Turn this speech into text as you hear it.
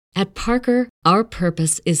At Parker, our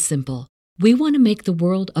purpose is simple. We want to make the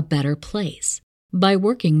world a better place by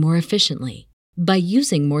working more efficiently, by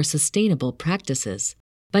using more sustainable practices,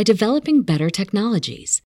 by developing better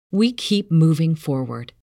technologies. We keep moving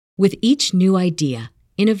forward. With each new idea,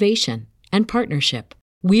 innovation, and partnership,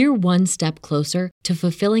 we're one step closer to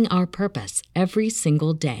fulfilling our purpose every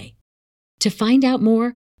single day. To find out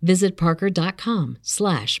more, visit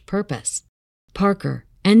parker.com/purpose. Parker,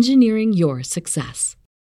 engineering your success.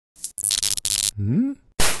 I'm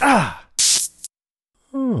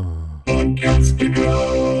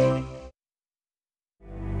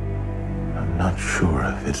not sure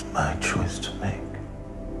if it's my choice to make.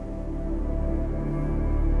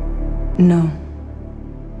 No.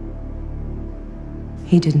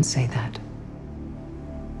 He didn't say that.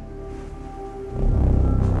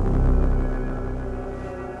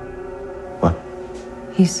 What?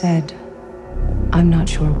 He said, I'm not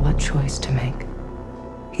sure what choice to make.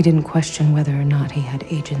 He didn't question whether or not he had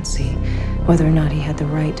agency, whether or not he had the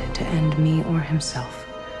right to end me or himself,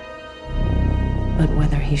 but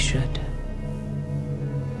whether he should.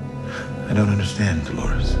 I don't understand,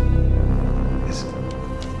 Dolores.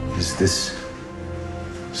 Is this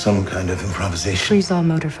some kind of improvisation? Freeze all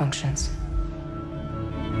motor functions.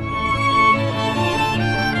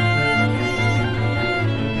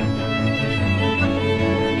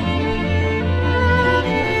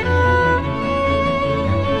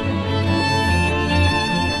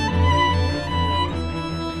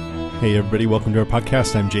 Hey everybody, welcome to our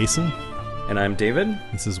podcast. I'm Jason. And I'm David.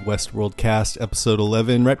 This is Westworld Cast, episode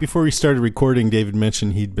 11. Right before we started recording, David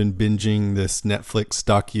mentioned he'd been binging this Netflix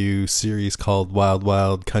docu-series called Wild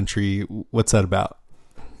Wild Country. What's that about?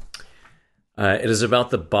 It is about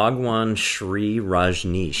the Bhagwan Shree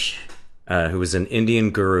Rajneesh, who was an Indian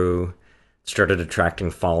guru, started attracting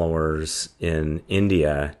followers in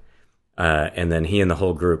India, and then he and the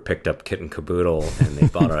whole group picked up kit and caboodle, and they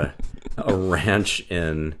bought a ranch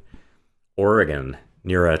in Oregon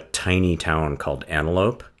near a tiny town called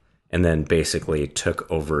Antelope, and then basically took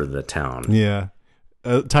over the town. Yeah.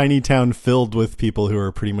 A tiny town filled with people who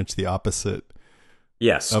are pretty much the opposite.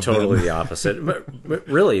 Yes, totally the opposite. But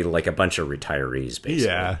really like a bunch of retirees,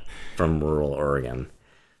 basically, from rural Oregon.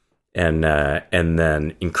 And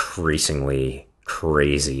then increasingly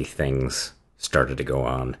crazy things started to go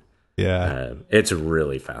on. Yeah. It's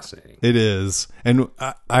really fascinating. It is. And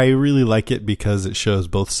I really like it because it shows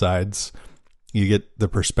both sides. You get the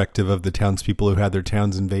perspective of the townspeople who had their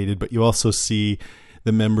towns invaded, but you also see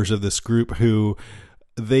the members of this group who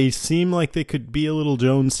they seem like they could be a little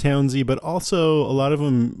Jonestown-y, but also a lot of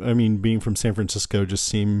them, I mean, being from San Francisco, just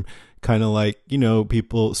seem kind of like, you know,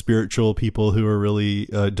 spiritual people who are really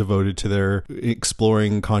devoted to their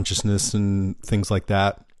exploring consciousness and things like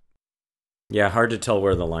that. Yeah, hard to tell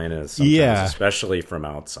where the line is sometimes, especially from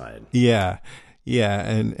outside. Yeah.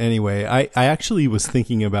 And anyway, I actually was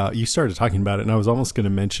thinking about, you started talking about it, and I was almost going to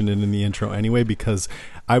mention it in the intro anyway, because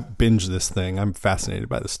I binged this thing. I'm fascinated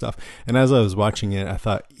by this stuff. And as I was watching it, I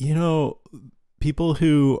thought, you know, people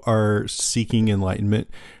who are seeking enlightenment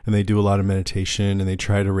and they do a lot of meditation and they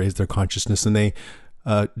try to raise their consciousness and they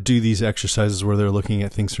do these exercises where they're looking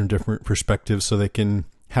at things from different perspectives so they can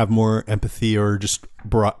have more empathy, or just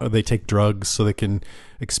they take drugs so they can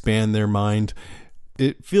expand their mind.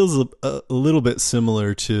 It feels a little bit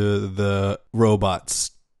similar to the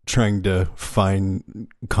robots trying to find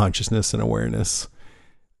consciousness and awareness.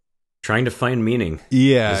 Trying to find meaning.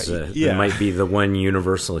 Yeah. It might be the one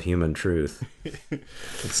universal human truth.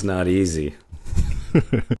 It's not easy.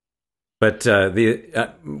 But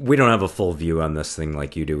we don't have a full view on this thing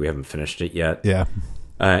like you do. We haven't finished it yet. Yeah.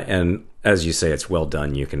 And as you say, it's well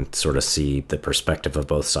done. You can sort of see the perspective of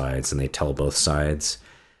both sides, and they tell both sides.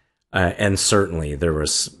 And certainly there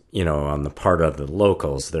was, you know, on the part of the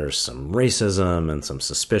locals, there's some racism and some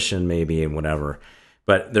suspicion maybe and whatever.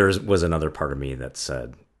 But there was another part of me that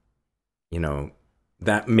said, you know,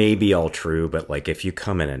 that may be all true, but like if you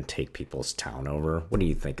come in and take people's town over, what do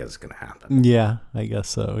you think is going to happen? Yeah, I guess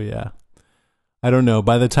so. Yeah. I don't know.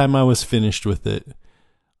 By the time I was finished with it,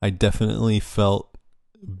 I definitely felt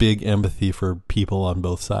big empathy for people on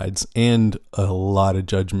both sides and a lot of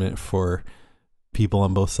judgment for people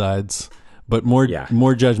on both sides, but more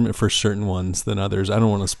judgment for certain ones than others. I don't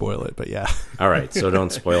want to spoil it, but yeah. All right, so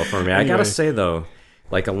don't spoil it for me. Anyway. I gotta say though,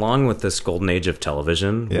 like along with this golden age of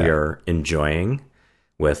television, we are enjoying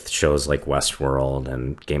with shows like Westworld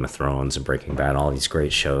and Game of Thrones and Breaking Bad, all these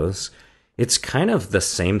great shows. It's kind of the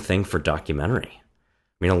same thing for documentary.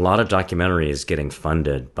 I mean, a lot of documentary is getting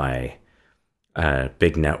funded by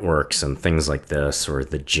big networks and things like this, or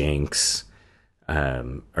the Jinx.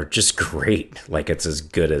 are just great. Like, it's as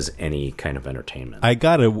good as any kind of entertainment. I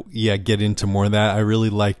gotta get into more of that. I really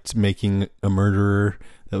liked Making a Murderer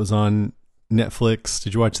that was on Netflix.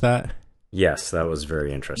 Did you watch that? Yes, that was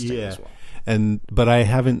very interesting as well. But I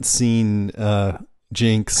haven't seen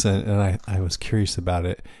Jinx, and I was curious about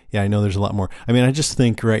it. Yeah, I know there's a lot more. I mean, I just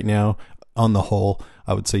think right now, on the whole,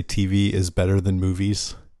 I would say TV is better than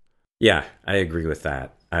movies. Yeah, I agree with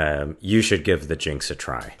that. You should give the Jinx a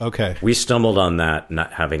try. Okay. We stumbled on that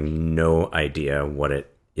not having no idea what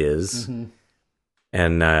it is. Mm-hmm.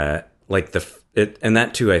 And and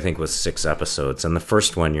that too, I think, was 6 episodes. And the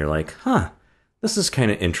first one, you're like, this is kind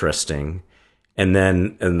of interesting. And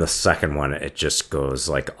then in the second one, it just goes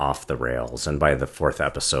like off the rails. And by the 4th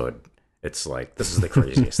episode, it's like, this is the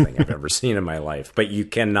craziest thing I've ever seen in my life. But you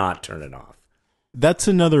cannot turn it off. That's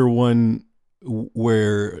another one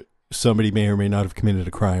where somebody may or may not have committed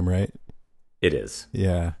a crime, right? It is.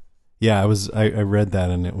 Yeah. I read that,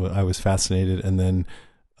 and I was fascinated. And then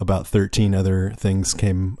about 13 other things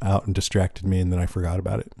came out and distracted me, and then I forgot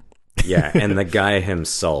about it. Yeah, and the guy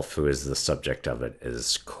himself, who is the subject of it,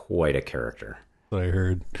 is quite a character. What I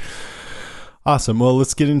heard. Awesome. Well,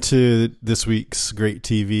 let's get into this week's great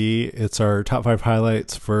TV. It's our top 5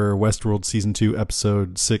 highlights for Westworld Season 2,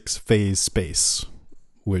 Episode 6, Phase Space,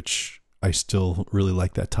 which I still really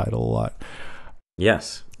like that title a lot.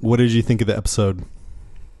 Yes. What did you think of the episode?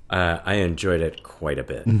 I enjoyed it quite a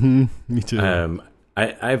bit. Mm-hmm. Me too.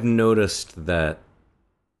 I've noticed that.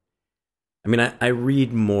 I mean, I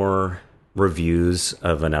read more reviews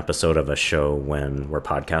of an episode of a show when we're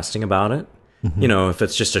podcasting about it. Mm-hmm. You know, if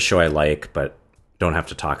it's just a show I like but don't have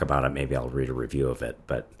to talk about it, maybe I'll read a review of it.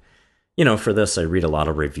 But, you know, for this, I read a lot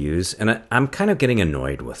of reviews, and I'm kind of getting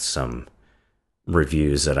annoyed with some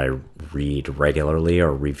reviews that I read regularly,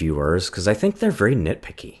 or reviewers, because I think they're very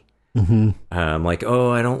nitpicky. Mm-hmm. Like,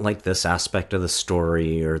 oh, I don't like this aspect of the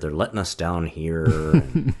story, or they're letting us down here.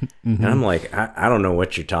 And, and I'm like, I don't know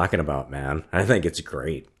what you're talking about, man. I think it's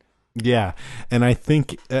great. Yeah. And I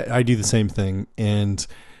think I do the same thing. And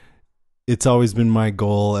it's always been my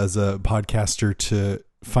goal as a podcaster to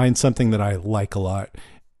find something that I like a lot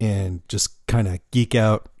and just kind of geek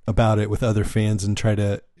out about it with other fans and try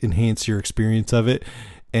to enhance your experience of it.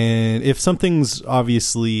 And if something's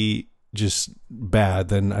obviously just bad,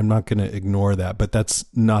 then I'm not going to ignore that. But that's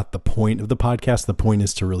not the point of the podcast. The point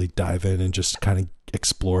is to really dive in and just kind of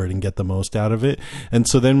explore it and get the most out of it. And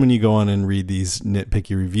so then when you go on and read these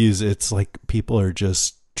nitpicky reviews, it's like people are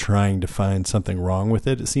just trying to find something wrong with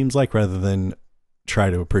it, it seems like, rather than try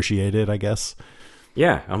to appreciate it, I guess.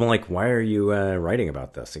 Yeah, I'm like, why are you writing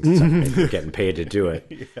about this? Except maybe you're getting paid to do it.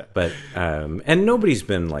 Yeah. But and nobody's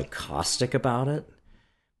been like caustic about it.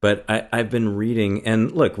 But I've been reading,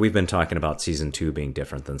 and look, we've been talking about season 2 being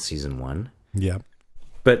different than season 1. Yeah.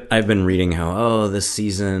 But I've been reading how, this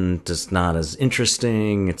season is not as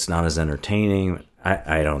interesting. It's not as entertaining.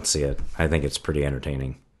 I don't see it. I think it's pretty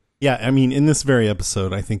entertaining. Yeah, I mean, in this very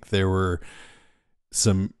episode, I think there were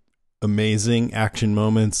some amazing action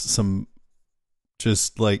moments, some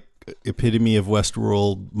just like epitome of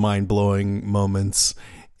Westworld mind-blowing moments.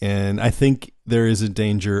 And I think there is a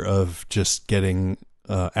danger of just getting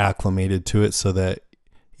acclimated to it so that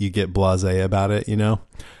you get blasé about it, you know?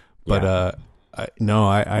 But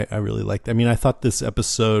I really liked it. I mean, I thought this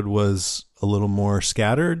episode was a little more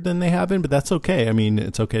scattered than they have been, but that's okay. I mean,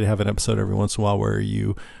 it's okay to have an episode every once in a while where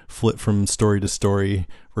you flip from story to story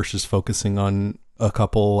versus focusing on a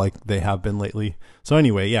couple like they have been lately. So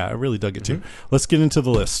anyway, yeah, I really dug it too. Let's get into the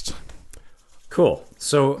list. Cool.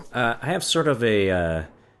 So I have sort of a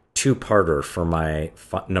two-parter for my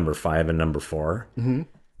number 5 and number 4.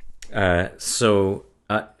 So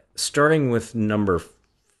starting with number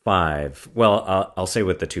 5, well, I'll say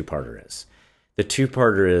what the two-parter is. The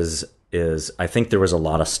two-parter is I think there was a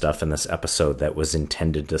lot of stuff in this episode that was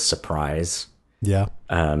intended to surprise. Yeah.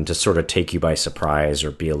 To sort of take you by surprise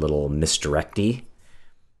or be a little misdirecty.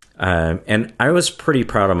 And I was pretty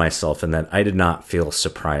proud of myself in that I did not feel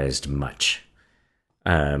surprised much.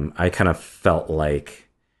 I kind of felt like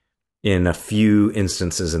in a few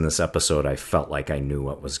instances in this episode, I felt like I knew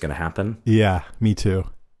what was going to happen. Yeah, me too.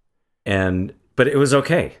 But it was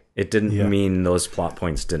okay. It didn't mean those plot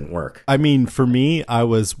points didn't work. I mean, for me, I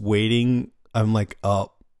was waiting. I'm like,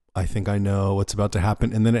 oh, I think I know what's about to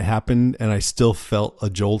happen. And then it happened, and I still felt a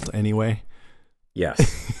jolt anyway.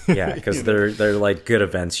 Yes. Yeah, because they're like good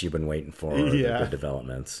events you've been waiting for, or good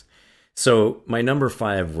developments. So my number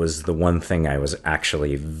 5 was the one thing I was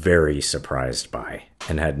actually very surprised by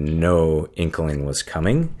and had no inkling was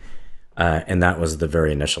coming. And that was the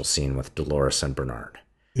very initial scene with Dolores and Bernard.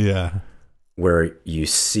 Yeah. where you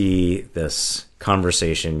see this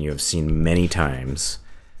conversation you have seen many times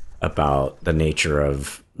about the nature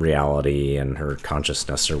of reality and her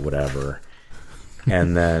consciousness or whatever.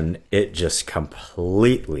 And then it just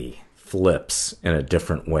completely flips in a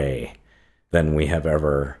different way than we have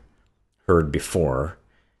ever heard before.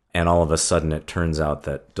 And all of a sudden it turns out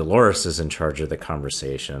that Dolores is in charge of the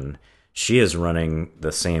conversation. She is running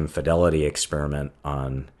the same fidelity experiment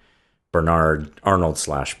on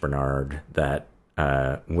Arnold/Bernard that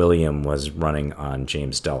William was running on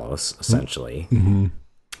James Delos, essentially. Mm-hmm.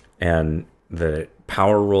 And the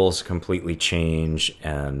power rules completely change,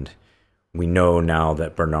 and we know now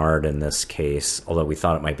that Bernard in this case, although we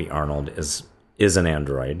thought it might be Arnold, is an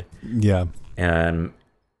android. Yeah. And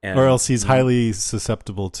or else he's highly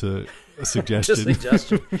susceptible to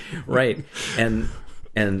suggestion. Right. And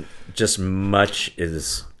just much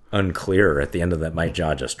is unclear at the end of that. My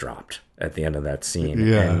jaw just dropped at the end of that scene.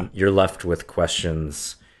 Yeah. And you're left with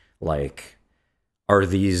questions like, are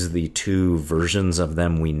these the two versions of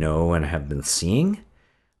them we know and have been seeing?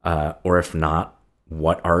 Or if not,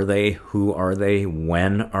 what are they? Who are they?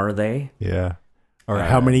 When are they? Yeah. Or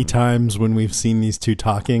how many times when we've seen these two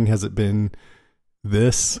talking has it been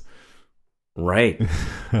this? Right.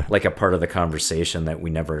 Like a part of the conversation that we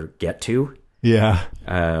never get to. Yeah.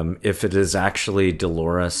 If it is actually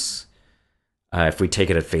Dolores, if we take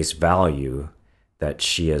it at face value, that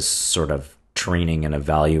she is sort of training and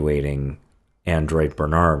evaluating Android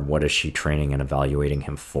Bernard, what is she training and evaluating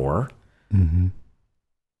him for? Mm-hmm.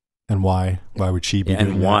 And why? Why would she be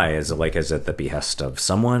doing why? That? Is it the behest of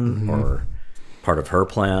someone Mm-hmm. or part of her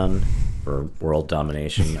plan for world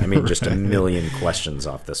domination? I mean, just a million questions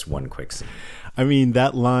off this one quick scene. I mean,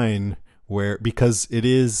 that line where, because it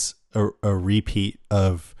is a repeat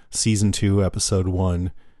of season 2, episode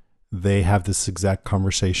 1, they have this exact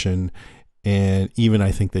conversation. And even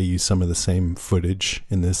I think they use some of the same footage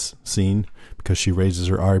in this scene because she raises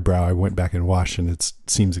her eyebrow. I went back and watched and it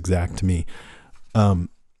seems exact to me.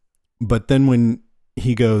 But then when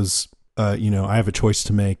he goes, I have a choice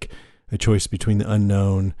to make, a choice between the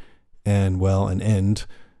unknown and, well, an end.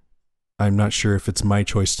 I'm not sure if it's my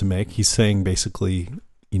choice to make. He's saying basically,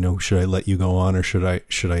 should I let you go on or should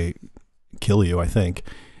I kill you, I think.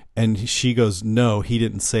 And she goes, no, he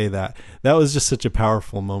didn't say that. That was just such a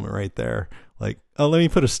powerful moment right there. Like, oh, let me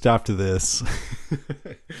put a stop to this.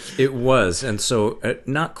 It was. And so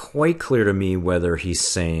not quite clear to me whether he's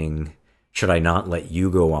saying, should I not let you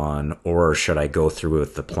go on, or should I go through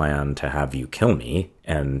with the plan to have you kill me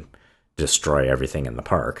and destroy everything in the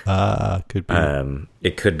park? Could be.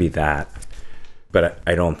 It could be that, but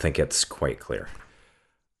I don't think it's quite clear.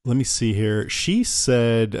 Let me see here. She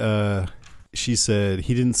said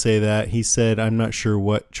he didn't say that. He said, I'm not sure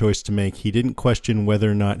what choice to make. He didn't question whether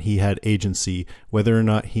or not he had agency, whether or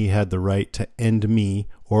not he had the right to end me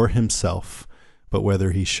or himself, but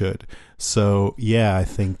whether he should. So I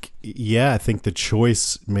think the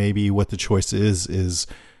choice, maybe what the choice is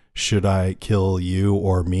should I kill you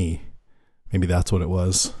or me? Maybe that's what it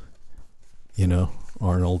was,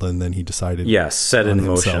 Arnold. And then he decided. Yes. Set in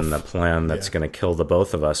motion himself. The plan that's going to kill the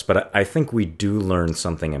both of us. But I think we do learn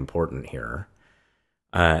something important here.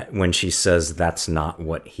 When she says that's not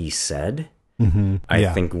what he said, mm-hmm. I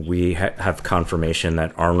think we have confirmation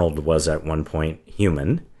that Arnold was at one point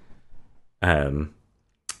human.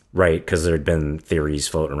 Right, because there had been theories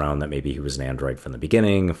floating around that maybe he was an android from the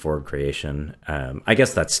beginning, Ford creation. I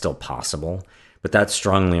guess that's still possible, but that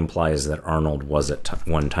strongly implies that Arnold was at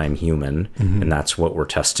one time human, mm-hmm. and that's what we're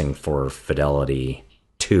testing for Fidelity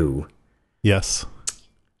 2. Yes.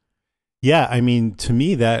 Yeah, I mean, to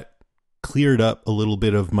me, that cleared up a little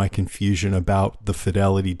bit of my confusion about the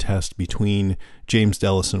fidelity test between James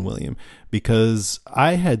Delos and William, because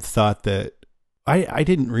I had thought that I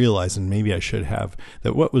didn't realize, and maybe I should have,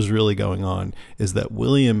 that what was really going on is that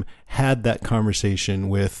William had that conversation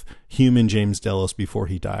with human James Delos before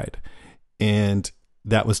he died. And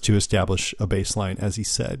that was to establish a baseline, as he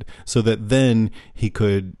said, so that then he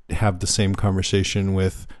could have the same conversation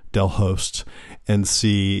with Del Host and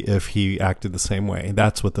see if he acted the same way.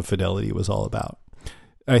 That's what the fidelity was all about.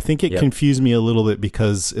 I think it confused me a little bit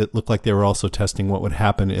because it looked like they were also testing what would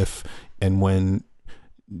happen if and when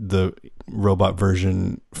the robot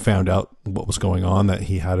version found out what was going on, that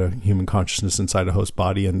he had a human consciousness inside a host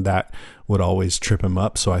body, and that would always trip him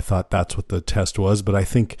up. So I thought that's what the test was, but I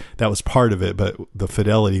think that was part of it. But the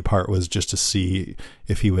fidelity part was just to see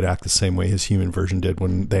if he would act the same way his human version did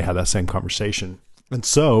when they had that same conversation. And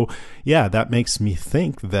so, that makes me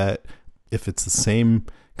think that if it's the same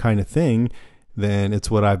kind of thing, then it's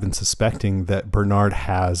what I've been suspecting, that Bernard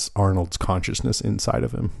has Arnold's consciousness inside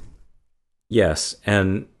of him. Yes,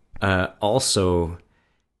 and also,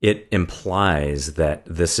 it implies that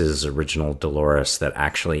this is original Dolores that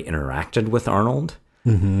actually interacted with Arnold.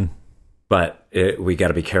 Mm-hmm. But we got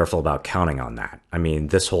to be careful about counting on that. I mean,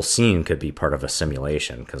 this whole scene could be part of a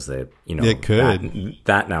simulation because it could.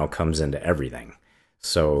 That now comes into everything.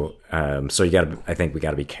 So, so I think we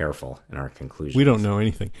got to be careful in our conclusions. We don't know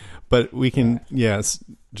anything, but we can,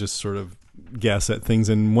 just sort of guess at things.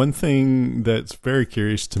 And one thing that's very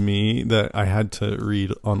curious to me that I had to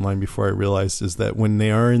read online before I realized is that when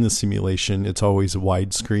they are in the simulation, it's always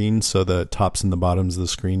widescreen, so the tops and the bottoms of the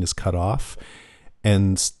screen is cut off.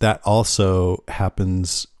 And that also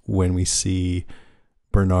happens when we see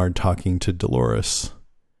Bernard talking to Dolores.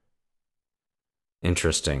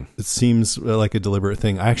 Interesting. It seems like a deliberate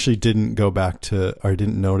thing. I actually didn't go back to, or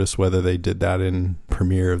didn't notice whether they did that in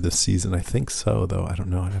premiere of this season. I think so, though. I don't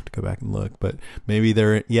know. I'd have to go back and look. But maybe if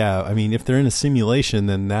they're in a simulation,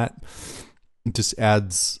 then that just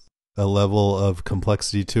adds a level of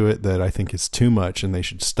complexity to it that I think is too much, and they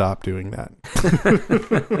should stop doing that.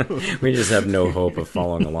 We just have no hope of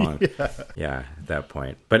following along. Yeah, at that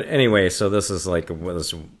point. But anyway, so this is like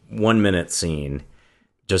this 1 minute scene,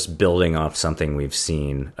 just building off something we've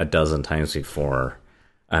seen a dozen times before,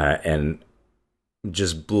 and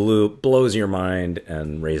just blows your mind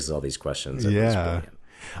and raises all these questions. Yeah.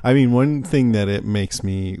 I mean, one thing that it makes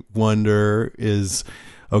me wonder is,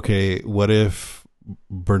 okay, what if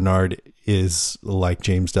Bernard is like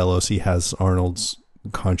James Delos? He has Arnold's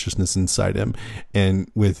consciousness inside him. And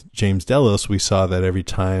with James Delos, we saw that every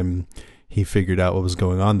time he figured out what was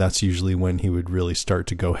going on, that's usually when he would really start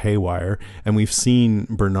to go haywire. And we've seen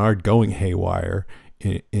Bernard going haywire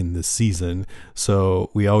in this season.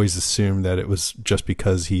 So we always assumed that it was just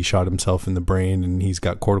because he shot himself in the brain and he's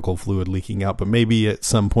got cortical fluid leaking out. But maybe at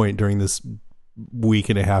some point during this week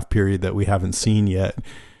and a half period that we haven't seen yet,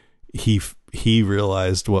 he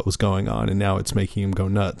realized what was going on, and now it's making him go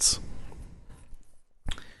nuts.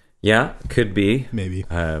 Yeah, could be. Maybe.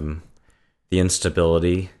 The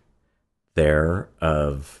instability there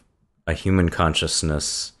of a human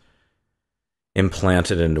consciousness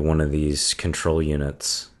implanted into one of these control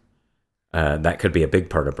units. That could be a big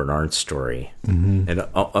part of Bernard's story. Mm-hmm. And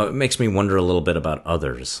it makes me wonder a little bit about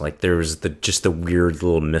others. Like there's just the weird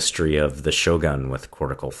little mystery of the Shogun with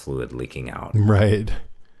cortical fluid leaking out. Right.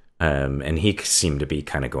 And he seemed to be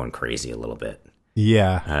kind of going crazy a little bit.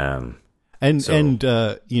 Yeah.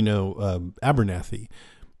 Abernathy.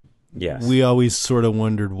 Yes. We always sort of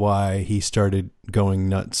wondered why he started going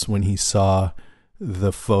nuts when he saw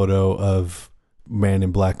the photo of Man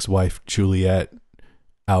in Black's wife, Juliet,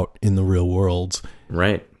 out in the real world.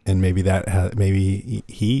 Right. And maybe that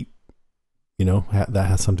he that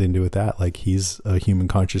has something to do with that. Like he's a human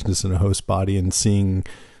consciousness in a host body, and seeing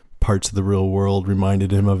parts of the real world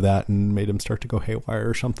reminded him of that and made him start to go haywire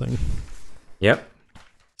or something. Yep.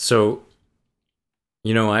 So,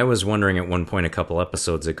 I was wondering at one point a couple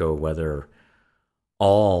episodes ago whether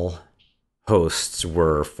all hosts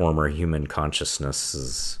were former human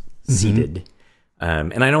consciousnesses seated.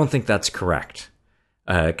 And I don't think that's correct.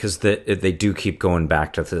 Because they do keep going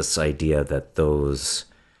back to this idea that those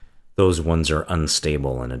ones are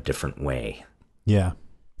unstable in a different way. Yeah.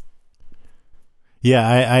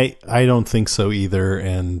 Yeah, I don't think so either,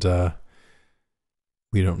 and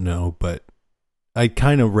we don't know, but I'd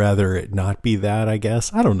kind of rather it not be that, I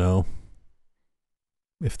guess. I don't know.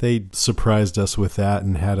 If they surprised us with that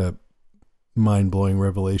and had a mind-blowing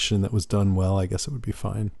revelation that was done well, I guess it would be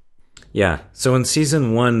fine. Yeah, so in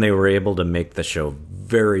season 1, they were able to make the show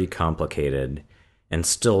very complicated and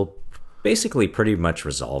still basically pretty much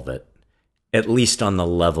resolve it, at least on the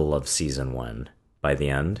level of season 1 by the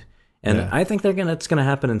end. And yeah. I think it's going to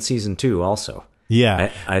happen in season 2 also.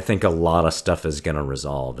 Yeah. I think a lot of stuff is going to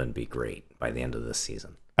resolve and be great by the end of this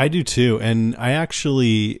season. I do too. And I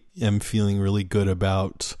actually am feeling really good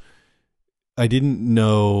about, I didn't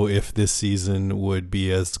know if this season would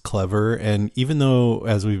be as clever. And even though,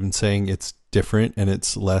 as we've been saying, it's different and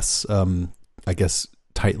it's less, I guess,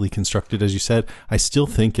 tightly constructed, as you said, I still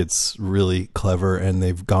think it's really clever, and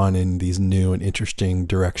they've gone in these new and interesting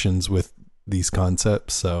directions with these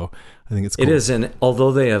concepts. So I think it's cool. It is, and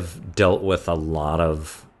although they have dealt with a lot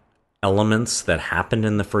of elements that happened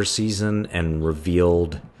in the first season and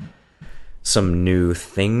revealed some new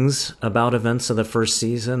things about events of the first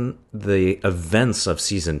season, the events of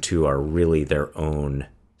season 2 are really their own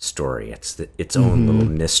story. It's its own little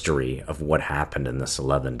mystery of what happened in this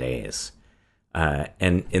 11 days.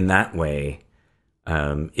 And in that way,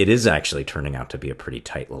 it is actually turning out to be a pretty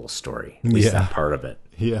tight little story, at least that part of it.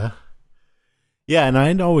 Yeah. Yeah, and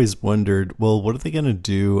I'd always wondered, well, what are they going to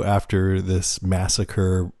do after this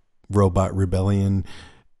massacre robot rebellion?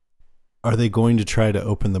 are they going to try to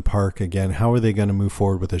open the park again? How are they going to move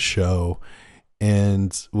forward with a show?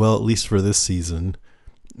 And well, at least for this season,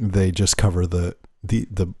 they just cover the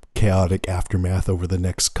chaotic aftermath over the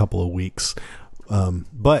next couple of weeks.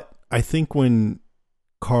 But I think when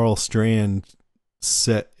Carl Strand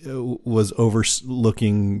was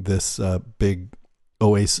overlooking this big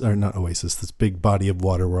this big body of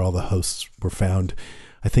water where all the hosts were found,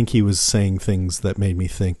 I think he was saying things that made me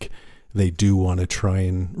think they do want to try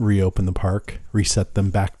and reopen the park, reset them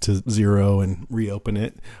back to zero and reopen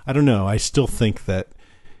it. I don't know. I still think that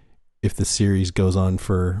if the series goes on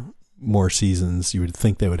for more seasons, you would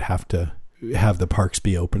think they would have to have the parks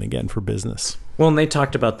be open again for business. Well, and they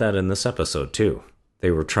talked about that in this episode too.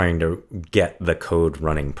 They were trying to get the code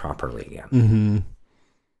running properly again. Mm-hmm.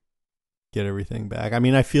 Get everything back. I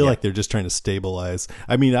mean, I feel like they're just trying to stabilize.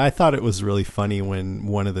 I mean, I thought it was really funny when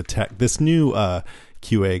one of the this new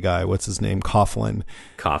QA guy, what's his name? Coughlin.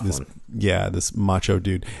 This macho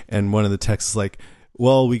dude. And one of the techs is like,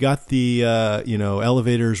 well, we got the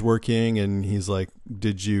elevators working, and he's like,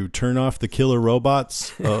 did you turn off the killer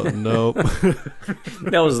robots? Oh, no.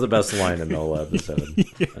 That was the best line in the whole episode.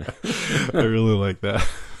 I really like that.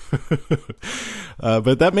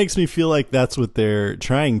 But that makes me feel like that's what they're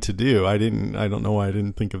trying to do. I don't know why I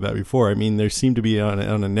didn't think of that before. I mean, they seem to be on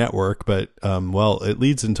a network, but it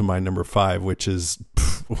leads into my number 5, which is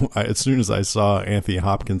as soon as I saw Anthony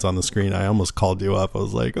Hopkins on the screen, I almost called you up. I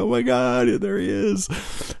was like, oh my God, there he is.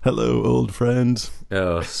 Hello, old friend.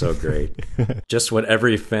 Oh, so great. Just what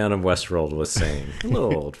every fan of Westworld was saying.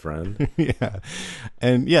 Hello, old friend. Yeah.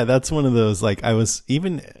 And yeah, that's one of those, like, I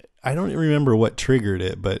don't remember what triggered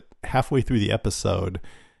it, but halfway through the episode,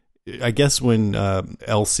 I guess when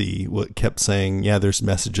Elsie kept saying, yeah, there's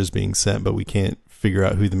messages being sent, but we can't figure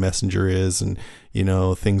out who the messenger is, and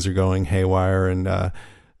things are going haywire, and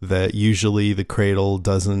that usually the cradle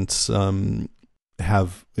doesn't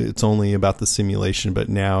it's only about the simulation, but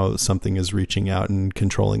now something is reaching out and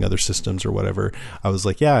controlling other systems or whatever. I was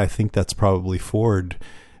like, yeah, I think that's probably Ford.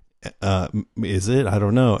 Is it? I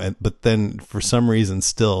don't know. But then for some reason,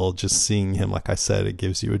 still just seeing him, like I said, it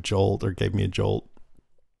gives you a jolt, or gave me a jolt.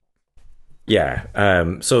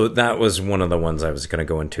 Yeah. So that was one of the ones I was going to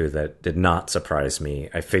go into that did not surprise me.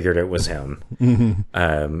 I figured it was him.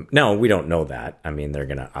 Mm-hmm. No, we don't know that. I mean, they're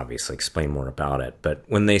going to obviously explain more about it. But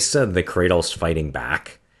when they said the cradle's fighting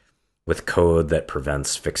back with code that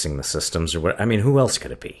prevents fixing the systems, or what, I mean, who else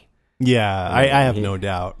could it be? Yeah, I have no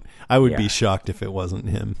doubt. I would be shocked if it wasn't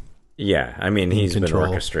him. Yeah, I mean, he's been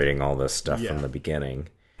orchestrating all this stuff from the beginning.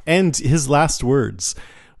 And his last words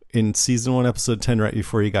in season 1, episode 10, right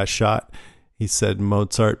before he got shot, he said,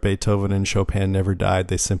 Mozart, Beethoven, and Chopin never died.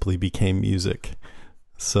 They simply became music.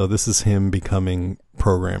 So this is him becoming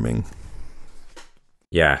programming.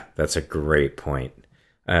 Yeah, that's a great point.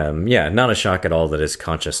 Not a shock at all that his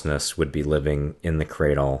consciousness would be living in the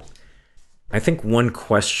cradle. I think one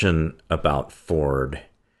question about Ford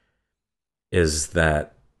is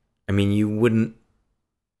that, I mean, you wouldn't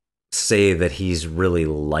say that he's really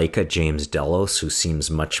like a James Delos, who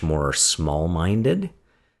seems much more small-minded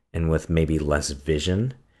and with maybe less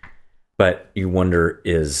vision. But you wonder,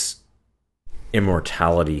 is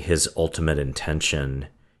immortality his ultimate intention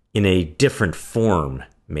in a different form,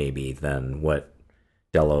 maybe, than what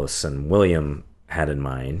Delos and William had in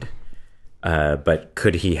mind? But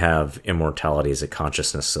could he have immortality as a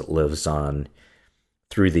consciousness that lives on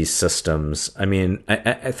through these systems? I mean,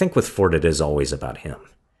 I think with Ford, it is always about him.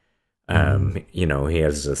 He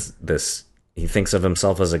has this, he thinks of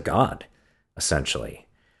himself as a god, essentially.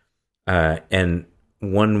 And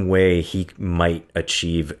one way he might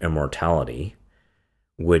achieve immortality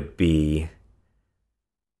would be,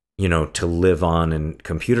 to live on in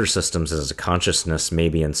computer systems as a consciousness,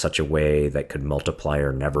 maybe in such a way that could multiply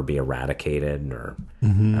or never be eradicated, or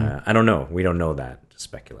I don't know. We don't know that. Just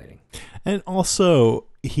speculating. And also,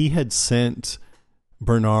 he had sent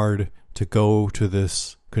Bernard to go to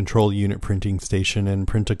this control unit printing station and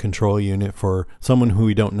print a control unit for someone who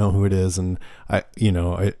we don't know who it is. And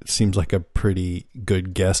it seems like a pretty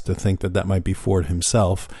good guess to think that might be Ford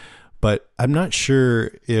himself, but I'm not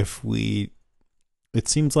sure it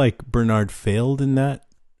seems like Bernard failed in that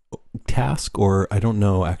task, or I don't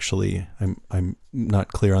know, actually. I'm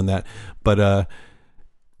not clear on that, but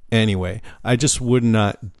anyway, I just would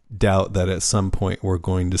not doubt that at some point we're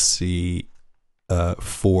going to see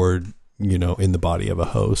Ford, in the body of a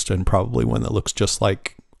host, and probably one that looks just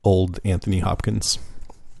like old Anthony Hopkins.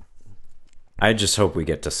 I just hope we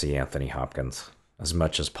get to see Anthony Hopkins as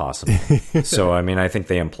much as possible. So, I mean, I think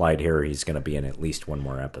they implied here he's going to be in at least one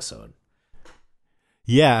more episode.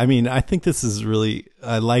 Yeah, I mean, I think this is really,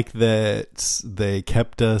 I like that they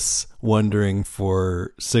kept us wondering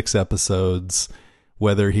for 6 episodes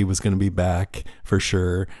whether he was going to be back for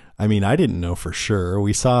sure. I mean, I didn't know for sure.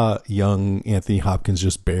 We saw young Anthony Hopkins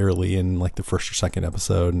just barely in like the first or second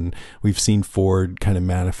episode, and we've seen Ford kind of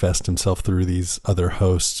manifest himself through these other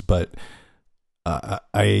hosts, but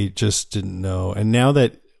I just didn't know. And now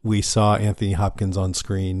that we saw Anthony Hopkins on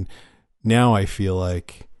screen, now I feel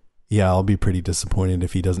like, yeah, I'll be pretty disappointed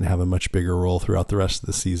if he doesn't have a much bigger role throughout the rest of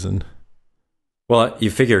the season. Well, you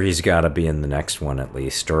figure he's got to be in the next one at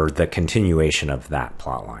least, or the continuation of that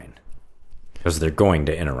plot line, because they're going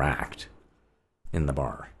to interact in the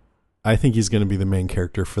bar. I think he's going to be the main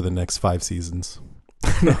character for the next 5 seasons.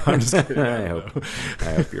 No, I'm just kidding. I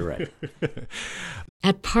hope you're right.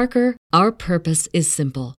 At Parker, our purpose is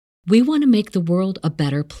simple. We want to make the world a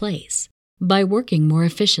better place by working more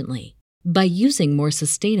efficiently, by using more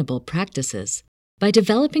sustainable practices, by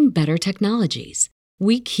developing better technologies.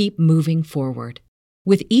 We keep moving forward.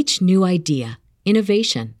 With each new idea,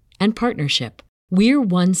 innovation, and partnership, we're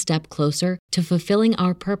one step closer to fulfilling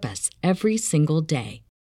our purpose every single day.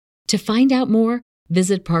 To find out more,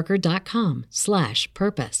 visit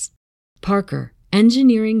parker.com/purpose. Parker,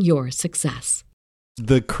 engineering your success.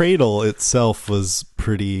 The cradle itself was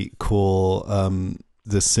pretty cool.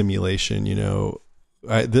 The simulation, you know,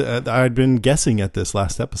 I'd been guessing at this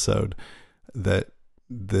last episode that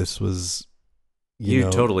this was, you know,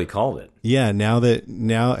 totally called it. Yeah. Now that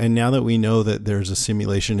we know that there's a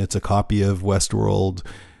simulation, it's a copy of Westworld.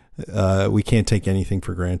 We can't take anything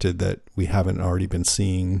for granted that we haven't already been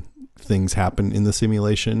seeing things happen in the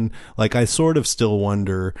simulation. Like, I sort of still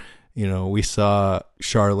wonder, you know, we saw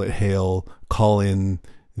Charlotte Hale call in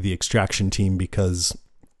the extraction team because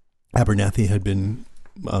Abernathy had been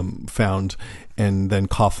found, and then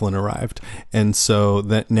Coughlin arrived. And so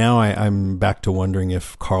that now I'm back to wondering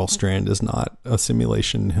if Carl Strand is not a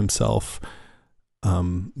simulation himself,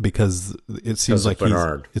 because it seems like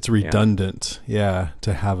it's redundant. Yeah,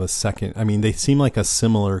 to have a second. I mean, they seem like a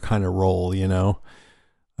similar kind of role, you know?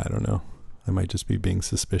 I don't know. I might just be being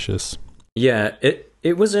suspicious. Yeah,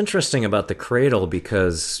 it was interesting about the cradle,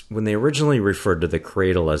 because when they originally referred to the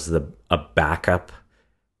cradle as a backup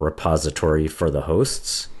repository for the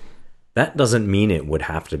hosts, that doesn't mean it would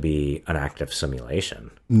have to be an active simulation.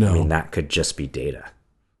 No. I mean, that could just be data.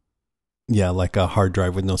 Yeah, like a hard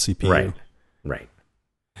drive with no CPU. Right.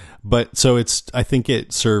 But so I think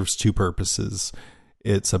it serves 2 purposes.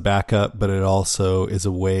 It's a backup, but it also is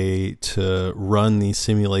a way to run these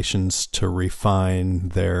simulations to refine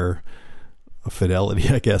their fidelity,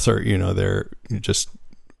 I guess, or, you know, their just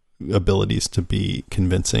abilities to be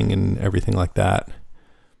convincing and everything like that.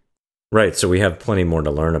 Right. So we have plenty more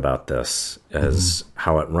to learn about this, as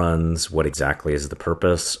how it runs, what exactly is the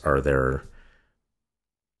purpose. Are there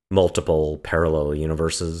multiple parallel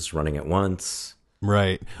universes running at once?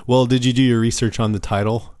 Right. Well, did you do your research on the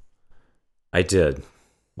title? I did.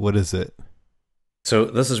 What is it? So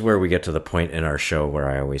this is where we get to the point in our show where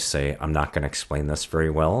I always say, I'm not going to explain this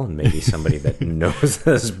very well, and maybe somebody that knows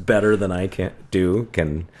this better than I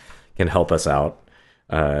can help us out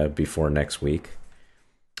before next week.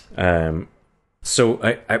 So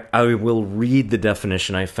I will read the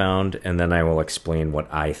definition I found, and then I will explain what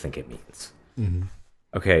I think it means. Mm-hmm.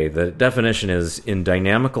 Okay, the definition is, in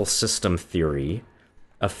dynamical system theory,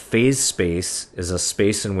 a phase space is a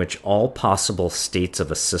space in which all possible states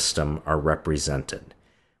of a system are represented,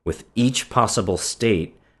 with each possible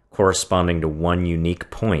state corresponding to one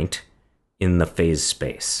unique point in the phase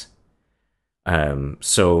space.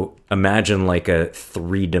 So imagine like a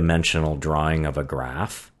 3-dimensional drawing of a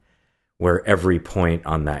graph, where every point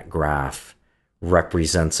on that graph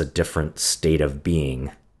represents a different state of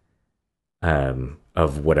being,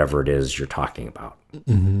 of whatever it is you're talking about.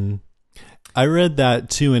 Mm-hmm. I read that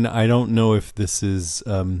too, and I don't know if this is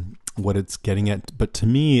what it's getting at, but to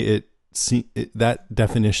me, that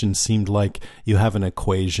definition seemed like you have an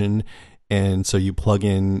equation, and so you plug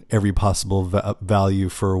in every possible value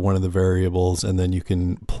for one of the variables, and then you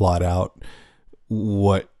can plot out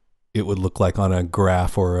what it would look like on a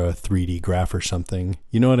graph or a 3D graph or something.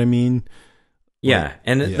 You know what I mean? Yeah,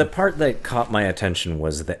 and the part that caught my attention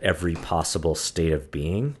was the every possible state of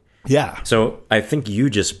being. Yeah. So I think you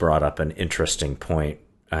just brought up an interesting point,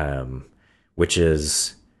 which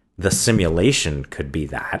is the simulation could be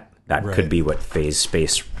that. That could be what phase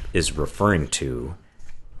space is referring to.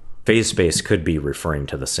 Phase space could be referring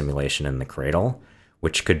to the simulation in the cradle,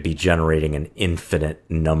 which could be generating an infinite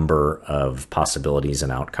number of possibilities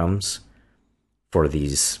and outcomes for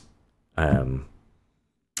these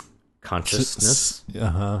consciousness.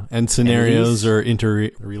 And scenarios or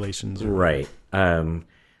interrelations. Right.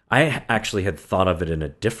 I actually had thought of it in a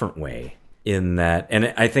different way, in that,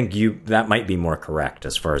 and I think that might be more correct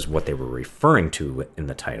as far as what they were referring to in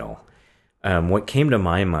the title. What came to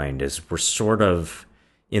my mind is we're sort of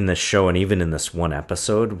in the show, and even in this one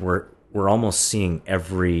episode, we're almost seeing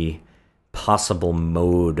every possible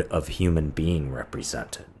mode of human being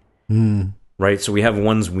represented. Right? So we have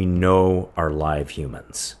ones we know are live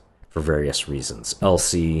humans for various reasons.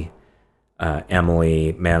 Elsie,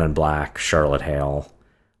 Emily, Man in Black, Charlotte Hale.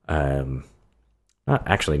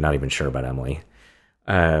 Actually, not even sure about Emily.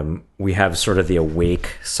 We have sort of the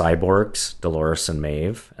awake cyborgs, Dolores and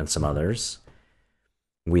Maeve, and some others.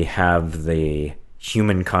 We have the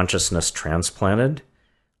human consciousness transplanted,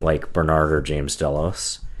 like Bernard or James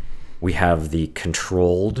Delos. We have the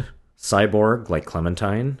controlled cyborg, like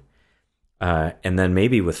Clementine. And then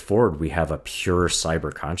maybe with Ford, we have a pure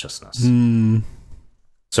cyber consciousness.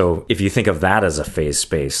 So if you think of that as a phase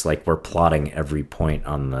space, like we're plotting every point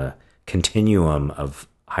on the continuum of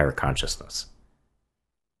higher consciousness.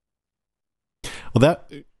 Well,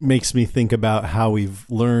 that makes me think about how we've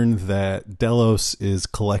learned that Delos is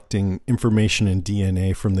collecting information and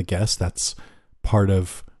DNA from the guests. That's part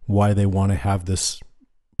of why they want to have this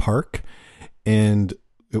park. And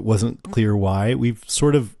it wasn't clear why. We've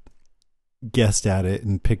sort of guessed at it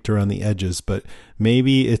and picked around the edges, but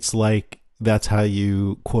maybe it's like that's how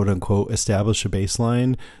you quote unquote establish a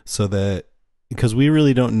baseline, so that, because we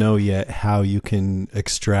really don't know yet how you can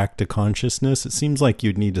extract a consciousness. It seems like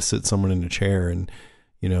you'd need to sit someone in a chair and,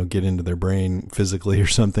 get into their brain physically or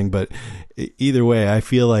something. But either way, I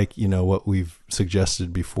feel like, what we've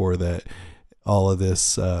suggested before, that all of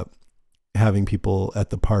this, having people at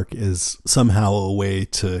the park is somehow a way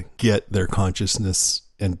to get their consciousness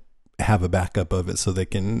and have a backup of it so they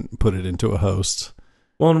can put it into a host.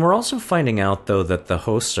 Well, and we're also finding out, though, that the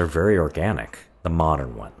hosts are very organic, the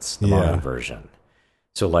modern ones, the modern version.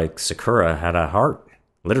 So, like, Sakura had a heart,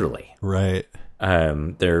 literally. Right.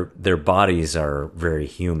 Their bodies are very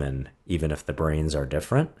human, even if the brains are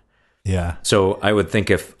different. Yeah. So I would think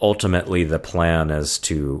if ultimately the plan is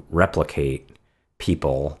to replicate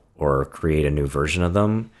people or create a new version of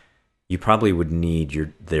them, you probably would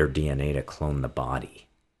need their DNA to clone the body.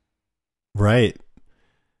 Right.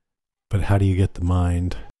 But how do you get the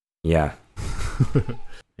mind? Yeah.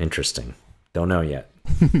 Interesting. Don't know yet.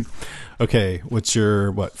 Okay. What's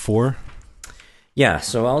your, 4? Yeah.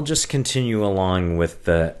 So I'll just continue along with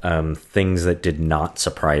the things that did not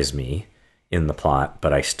surprise me in the plot,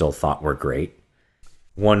 but I still thought were great.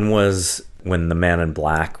 One was when the Man in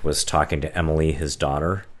Black was talking to Emily, his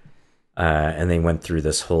daughter, and they went through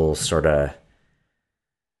this whole sort of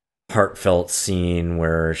heartfelt scene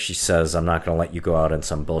where she says, I'm not going to let you go out in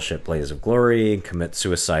some bullshit blaze of glory and commit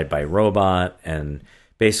suicide by robot, and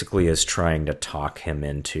basically is trying to talk him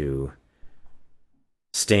into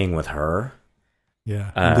staying with her.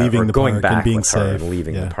 Yeah. Leaving the going park back and being with her safe. and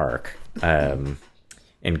leaving the park.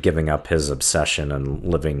 And giving up his obsession and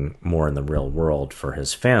living more in the real world for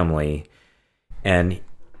his family. And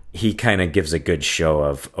he kind of gives a good show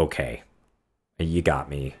of, okay, you got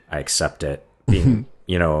me. I accept it. Being,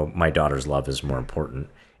 my daughter's love is more important.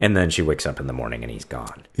 And then she wakes up in the morning and he's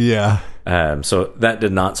gone. Yeah. So that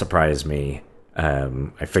did not surprise me.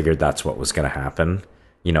 I figured that's what was going to happen.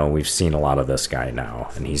 We've seen a lot of this guy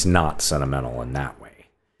now, and he's not sentimental in that way.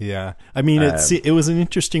 Yeah. I mean, it was an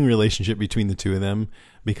interesting relationship between the two of them,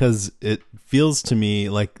 because it feels to me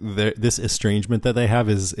like this estrangement that they have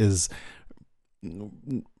is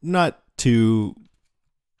not too,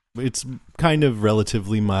 it's kind of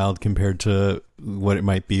relatively mild compared to what it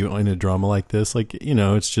might be in a drama like this. Like,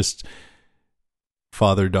 it's just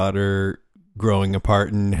father-daughter growing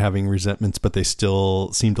apart and having resentments, but they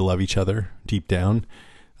still seem to love each other deep down.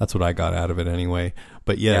 That's what I got out of it anyway.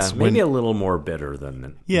 But yes, maybe a little more bitter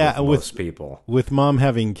than with most people. With mom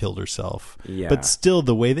having killed herself. Yeah. But still,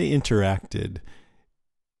 the way they interacted,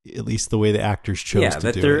 at least the way the actors chose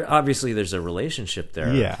to do it. Obviously, there's a relationship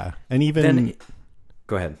there. Yeah. And even...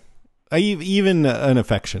 Go ahead. Even an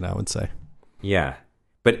affection, I would say. Yeah.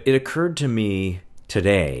 But it occurred to me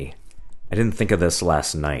today, I didn't think of this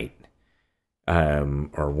last night,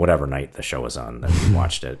 or whatever night the show was on that we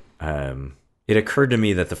watched it. It occurred to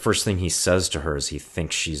me that the first thing he says to her is he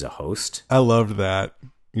thinks she's a host. I loved that.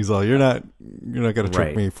 He's all, you're not going to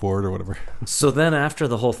trick me forward or whatever. So then after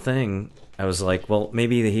the whole thing, I was like, well,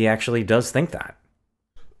 maybe he actually does think that.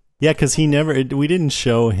 Yeah, because we didn't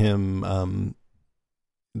show him,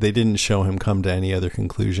 they didn't show him come to any other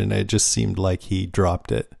conclusion. It just seemed like he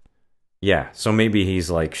dropped it. Yeah, so maybe he's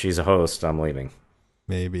like, she's a host, I'm leaving.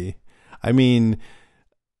 Maybe. I mean,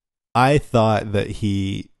 I thought that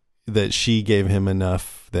she gave him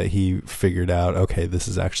enough that he figured out, okay, this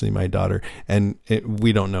is actually my daughter. And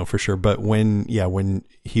we don't know for sure. But when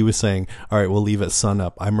he was saying, all right, we'll leave at sun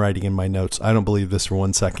up, I'm writing in my notes, I don't believe this for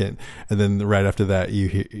 1 second. And then right after that, you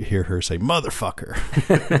hear her say, motherfucker.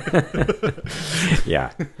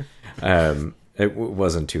 Yeah. It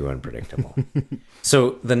wasn't too unpredictable.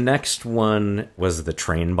 So the next one was the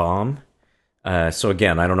train bomb. So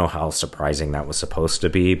again, I don't know how surprising that was supposed to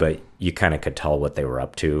be, but you kind of could tell what they were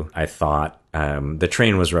up to. I thought the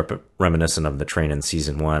train was reminiscent of the train in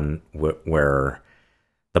season 1 where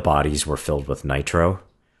the bodies were filled with nitro.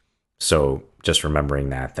 So just remembering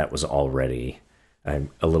that was already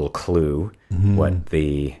a little clue what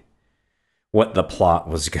the plot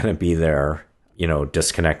was going to be there.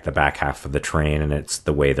 Disconnect the back half of the train, and it's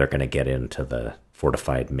the way they're going to get into the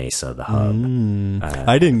fortified Mesa, the hub.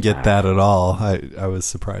 I didn't get that at all. I was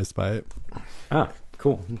surprised by it. Ah,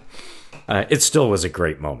 cool. It still was a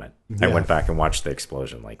great moment. Yeah. I went back and watched the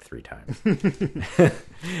explosion like 3 times.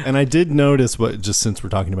 And I did notice, just since we're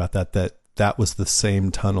talking about that was the same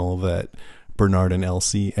tunnel that Bernard and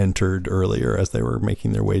Elsie entered earlier as they were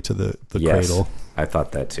making their way to the cradle. I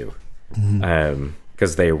thought that too.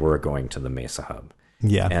 Because they were going to the Mesa hub.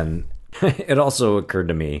 Yeah. And it also occurred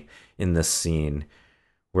to me in this scene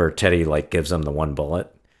where Teddy gives him the 1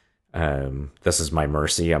 bullet. This is my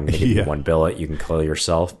mercy. I'm going to give you 1 bullet. You can kill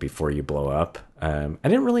yourself before you blow up. I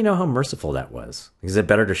didn't really know how merciful that was. Is it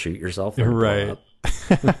better to shoot yourself than blow up?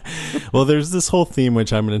 Well, there's this whole theme,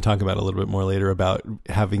 which I'm going to talk about a little bit more later, about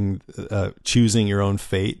having choosing your own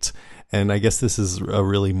fate. And I guess this is a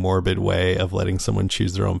really morbid way of letting someone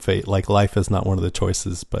choose their own fate. Like, life is not one of the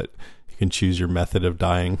choices, but you can choose your method of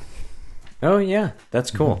dying. Oh, yeah.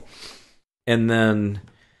 That's cool. And then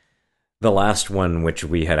the last one, which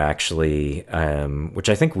we had actually, which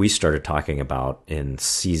I think we started talking about in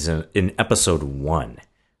episode 1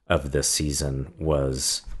 of this season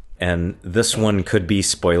was, and this one could be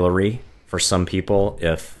spoilery for some people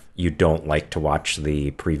if you don't like to watch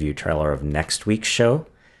the preview trailer of next week's show.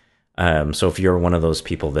 So if you're one of those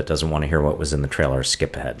people that doesn't want to hear what was in the trailer,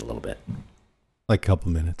 skip ahead a little bit. Like a couple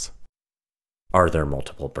minutes. Are there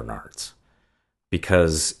multiple Bernards?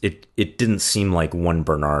 Because it didn't seem like one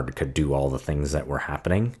Bernard could do all the things that were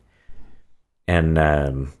happening. And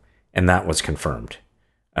that was confirmed.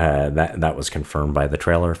 That was confirmed by the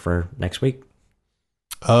trailer for next week.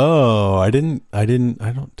 Oh, I don't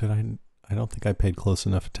think I paid close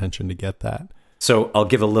enough attention to get that. So I'll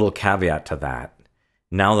give a little caveat to that.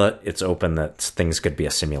 Now that it's open that things could be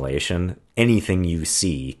a simulation, anything you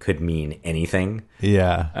see could mean anything.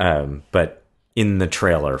 Yeah. But in the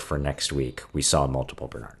trailer for next week, we saw multiple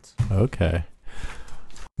Bernards. Okay.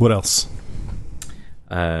 What else?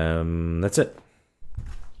 That's it.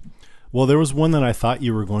 Well, there was one that I thought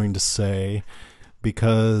you were going to say,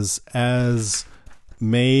 because as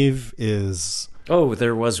Maeve is... Oh,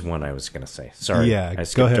 there was one I was going to say. Sorry. Yeah, I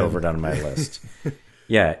skipped over it on my list.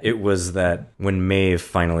 Yeah, it was that when Maeve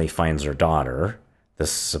finally finds her daughter,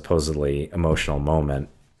 this supposedly emotional moment,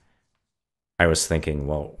 I was thinking,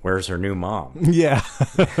 well, where's her new mom? Yeah.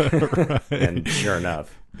 Right. And sure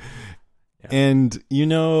enough. Yeah. And,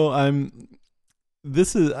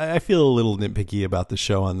 I feel a little nitpicky about the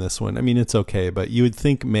show on this one. I mean, it's okay, but you would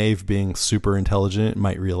think Maeve, being super intelligent,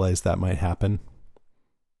 might realize that might happen.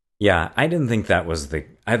 Yeah, I didn't think I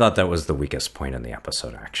thought that was the weakest point in the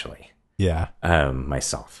episode, actually. Yeah.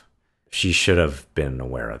 Myself. She should have been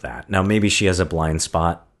aware of that. Now, maybe she has a blind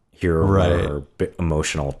spot here right. where her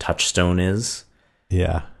emotional touchstone is.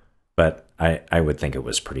 Yeah. But I would think it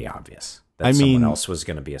was pretty obvious that someone else was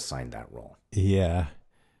going to be assigned that role. Yeah.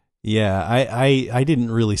 Yeah. I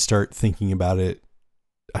didn't really start thinking about it.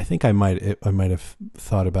 I think I might have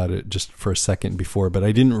thought about it just for a second before, but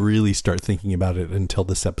I didn't really start thinking about it until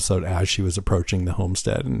this episode as she was approaching the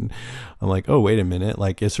homestead. And I'm like, oh, wait a minute.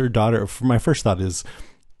 Like, is her daughter, my first thought is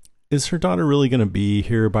her daughter really going to be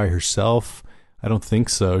here by herself? I don't think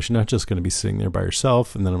so. She's not just going to be sitting there by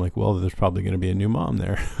herself. And then I'm like, well, there's probably going to be a new mom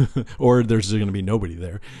there or there's going to be nobody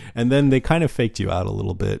there. And then they kind of faked you out a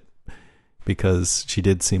little bit, because she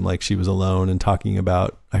did seem like she was alone and talking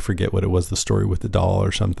about, I forget what it was, the story with the doll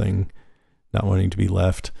or something, not wanting to be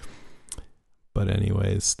left. But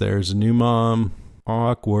anyways, there's a new mom.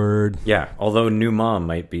 Awkward. Yeah, although new mom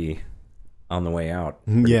might be on the way out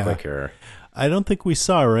pretty quick here. I don't think we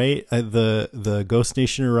saw, right? The Ghost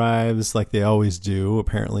Nation arrives like they always do,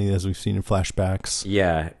 apparently, as we've seen in flashbacks.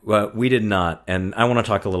 Yeah, well, we did not, and I want to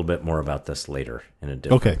talk a little bit more about this later in a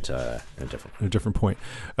different, a different point.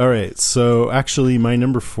 All right, so actually, my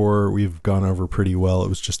number 4 we've gone over pretty well. It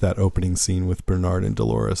was just that opening scene with Bernard and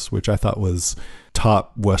Dolores, which I thought was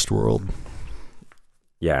top Westworld.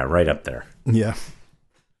 Yeah, right up there. Yeah.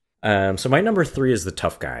 So my number 3 is the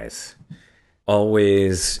tough guys.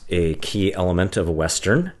 Always a key element of a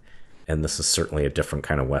Western, and this is certainly a different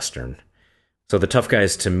kind of Western. So the tough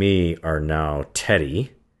guys to me are now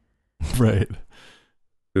Teddy. Right.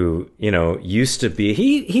 Who, used to be,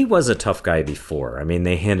 he was a tough guy before. I mean,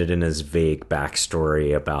 they hinted in his vague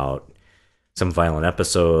backstory about some violent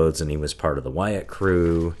episodes, and he was part of the Wyatt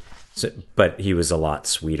crew, but he was a lot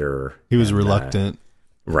sweeter. He was reluctant.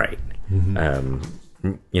 Right.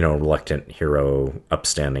 Mm-hmm. Reluctant hero,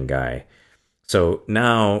 upstanding guy. So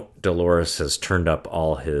now Dolores has turned up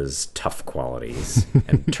all his tough qualities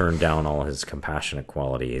and turned down all his compassionate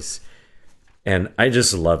qualities. And I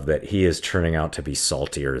just love that he is turning out to be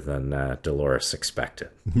saltier than Dolores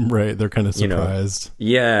expected. Right. They're kind of surprised.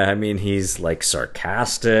 Yeah. I mean, he's like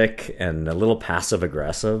sarcastic and a little passive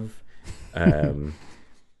aggressive. The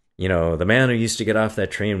man who used to get off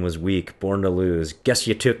that train was weak, born to lose. Guess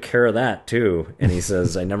you took care of that too. And he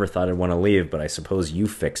says, I never thought I'd want to leave, but I suppose you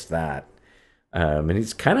fixed that. And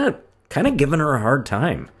he's kind of giving her a hard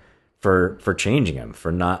time for changing him, for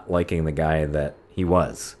not liking the guy that he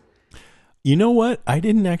was. You know what? I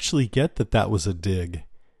didn't actually get that was a dig.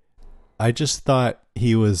 I just thought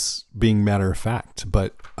he was being matter of fact,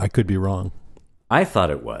 but I could be wrong. I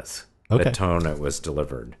thought it was. Okay. The tone it was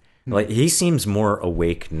delivered. Like, he seems more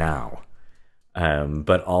awake now.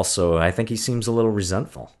 But also, I think he seems a little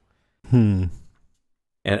resentful.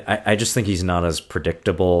 And I just think he's not as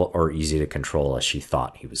predictable or easy to control as she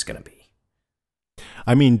thought he was going to be.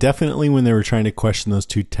 I mean, definitely when they were trying to question those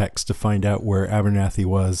 2 techs to find out where Abernathy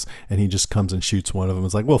was, and he just comes and shoots one of them,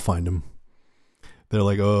 it's like, we'll find him. They're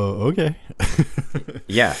like, oh, okay.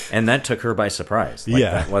 Yeah, and that took her by surprise.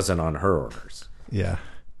 That wasn't on her orders. Yeah.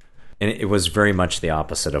 And it was very much the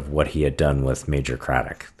opposite of what he had done with Major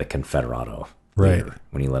Craddock, the Confederado right, leader,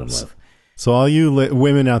 when he let him live. So all you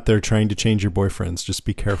women out there trying to change your boyfriends, just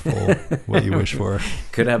be careful what you wish for.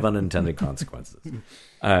 Could have unintended consequences.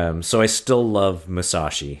 So I still love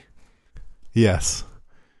Musashi. Yes.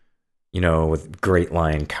 With great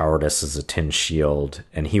line, cowardice is a tin shield.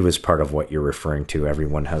 And he was part of what you're referring to.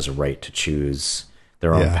 Everyone has a right to choose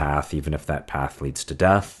their own path, even if that path leads to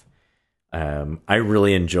death. I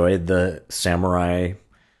really enjoyed the samurai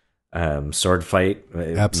sword fight.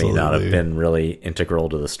 It Absolutely. May not have been really integral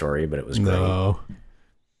to the story, but it was great. No,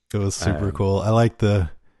 it was super cool. I like the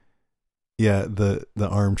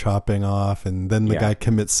arm chopping off, and then the guy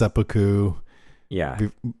commits seppuku. Yeah,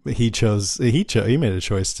 he made a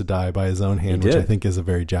choice to die by his own hand, which I think is a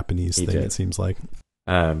very Japanese thing. It seems like.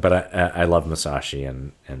 But I love Musashi,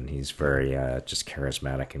 and he's very just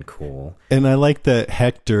charismatic and cool. And I like that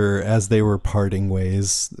Hector, as they were parting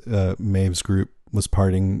ways, Maeve's group was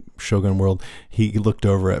parting Shogun World, he looked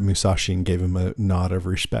over at Musashi and gave him a nod of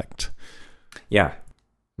respect. Yeah,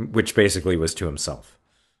 which basically was to himself.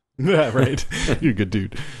 Yeah, right. You're a good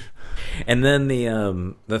dude. And then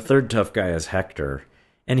the third tough guy is Hector.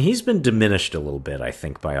 And he's been diminished a little bit, I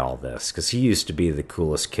think, by all this, because he used to be the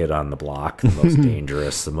coolest kid on the block, the most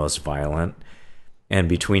dangerous, the most violent. And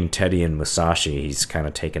between Teddy and Musashi, he's kind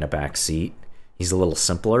of taken a back seat. He's a little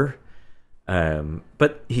simpler,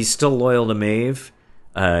 but he's still loyal to Maeve.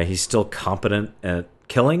 He's still competent at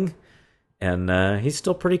killing, and he's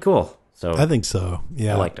still pretty cool. So I think so.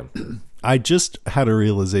 Yeah, I liked him. I just had a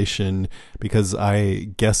realization because I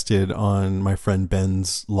guested on my friend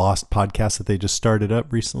Ben's Lost podcast that they just started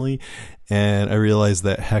up recently, and I realized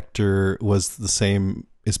that Hector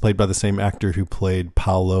is played by the same actor who played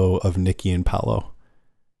Paolo of Nikki and Paolo.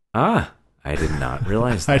 Ah, I did not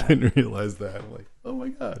realize that. I didn't realize that. I'm like, oh my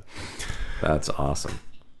god, that's awesome.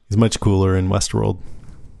 He's much cooler in Westworld.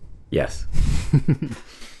 Yes.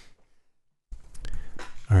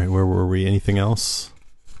 All right, where were we? Anything else?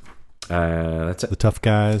 That's it. The tough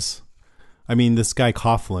guys. I mean, this guy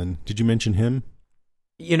Coughlin. Did you mention him?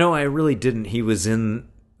 I really didn't. He was in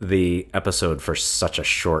the episode for such a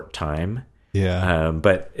short time. Yeah.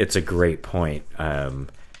 But it's a great point.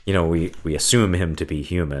 We assume him to be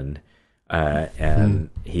human, and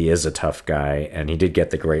he is a tough guy. And he did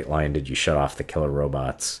get the great line, "Did you shut off the killer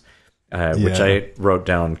robots?" Which I wrote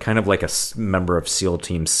down kind of like a member of SEAL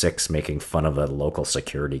Team 6 making fun of a local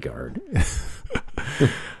security guard.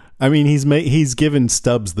 I mean, he's given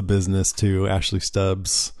Stubbs the business too, Ashley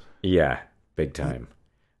Stubbs. Yeah, big time.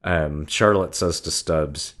 Charlotte says to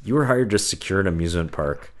Stubbs, "You were hired to secure an amusement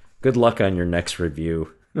park. Good luck on your next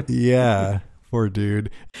review." Yeah, poor dude.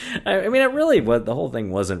 I mean, the whole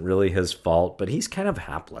thing wasn't really his fault, but he's kind of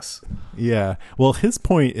hapless. Yeah. Well, his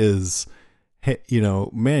point is, hey,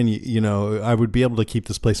 man, I would be able to keep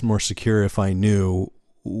this place more secure if I knew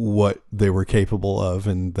what they were capable of.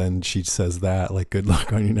 And then she says that, like, good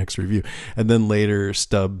luck on your next review. And then later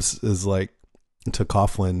Stubbs is like to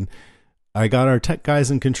Coughlin, I got our tech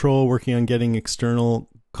guys in control working on getting external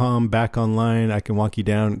comm back online. I can walk you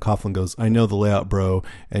down. Coughlin goes, I know the layout, bro,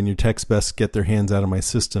 and your techs best get their hands out of my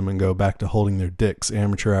system and go back to holding their dicks.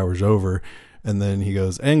 Amateur hours over. And then he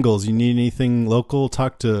goes, Engels, you need anything local?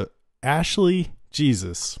 Talk to Ashley.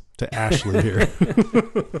 Jesus, to Ashley here.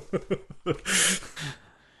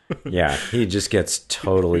 Yeah, he just gets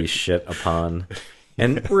totally shit upon.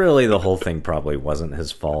 And really, the whole thing probably wasn't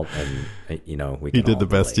his fault. And, he did the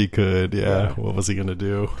best he could. Yeah. What was he going to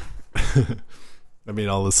do? I mean,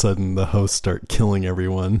 all of a sudden, the hosts start killing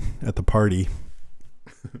everyone at the party.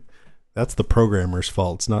 That's the programmer's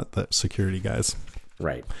fault. It's not the security guys.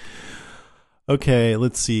 Right. Okay,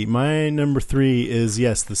 let's see. My number 3 is,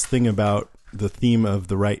 yes, this thing about the theme of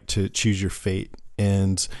the right to choose your fate.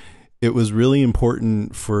 And it was really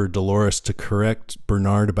important for Dolores to correct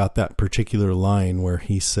Bernard about that particular line where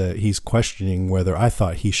he said he's questioning whether I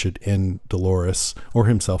thought he should end Dolores, or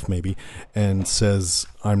himself maybe, and says,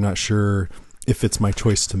 I'm not sure if it's my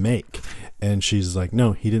choice to make. And she's like,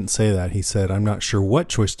 no, he didn't say that. He said, I'm not sure what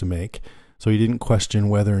choice to make. So he didn't question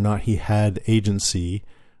whether or not he had agency.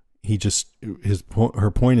 He just,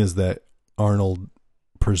 her point is that Arnold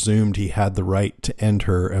presumed he had the right to end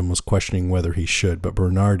her and was questioning whether he should, but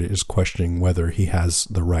Bernard is questioning whether he has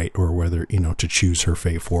the right, or whether, to choose her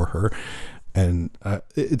fate for her. And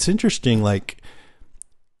it's interesting, like,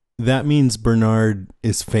 that means Bernard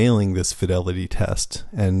is failing this fidelity test,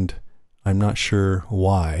 and I'm not sure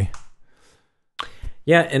why.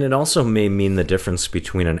 Yeah, and it also may mean the difference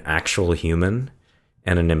between an actual human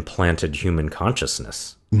and an implanted human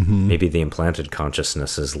consciousness. Mm-hmm. Maybe the implanted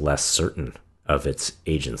consciousness is less certain of its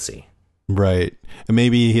agency. Right. And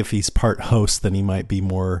maybe if he's part host, then he might be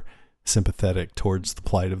more sympathetic towards the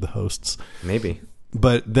plight of the hosts. Maybe.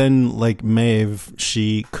 But then, like Maeve,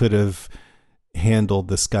 she could have handled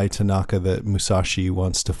this guy Tanaka that Musashi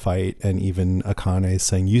wants to fight, and even Akane is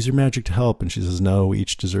saying, use your magic to help. And she says, no, we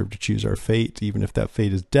each deserve to choose our fate, even if that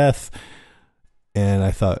fate is death. And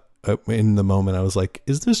I thought, in the moment, I was like,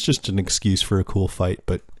 is this just an excuse for a cool fight?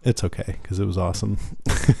 But it's okay, because it was awesome.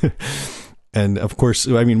 And of course,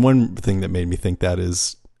 I mean, one thing that made me think that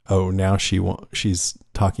is, now she's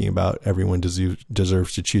talking about everyone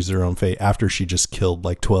deserves to choose their own fate after she just killed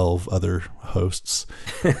like 12 other hosts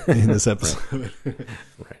in this episode.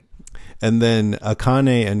 Right. And then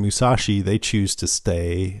Akane and Musashi, they choose to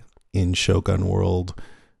stay in Shogun World,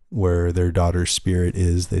 where their daughter's spirit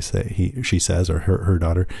is. They say, she says, or her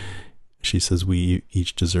daughter, she says, we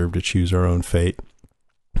each deserve to choose our own fate.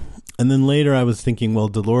 And then later I was thinking, well,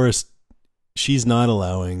 Dolores, she's not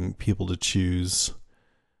allowing people to choose.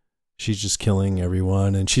 She's just killing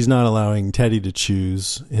everyone, and she's not allowing Teddy to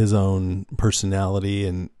choose his own personality.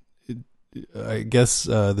 And I guess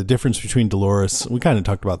the difference between Dolores, we kind of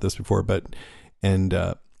talked about this before,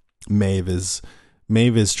 and Maeve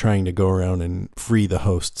is trying to go around and free the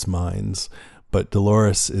hosts' minds, but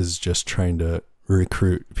Dolores is just trying to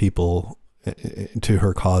recruit people to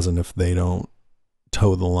her cause, and if they don't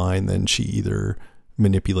toe the line, then she either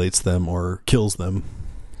manipulates them or kills them.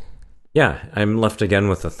 Yeah, I'm left again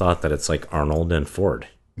with the thought that it's like Arnold and Ford.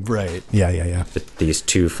 Right. Yeah. These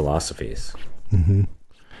two philosophies. Mm-hmm.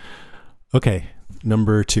 Okay,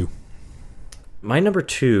 number 2. My number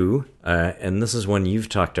 2, and this is one you've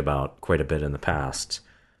talked about quite a bit in the past,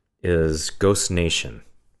 is Ghost Nation.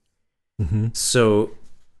 Mm-hmm. So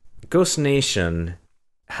Ghost Nation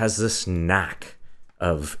has this knack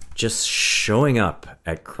of just showing up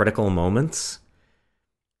at critical moments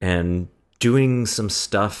and doing some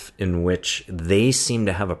stuff in which they seem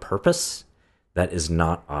to have a purpose that is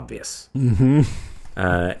not obvious. Mm-hmm.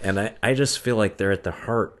 And I just feel like they're at the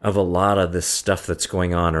heart of a lot of this stuff that's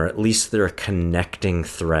going on, or at least they're a connecting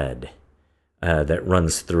thread that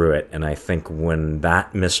runs through it. And I think when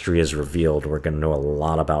that mystery is revealed, we're going to know a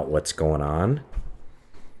lot about what's going on.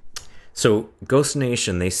 So Ghost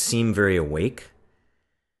Nation, they seem very awake.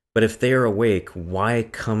 But if they are awake, why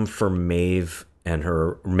come for Maeve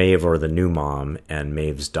or the new mom and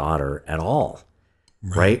Maeve's daughter at all?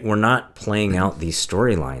 Right? We're not playing out these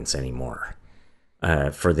storylines anymore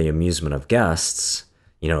for the amusement of guests,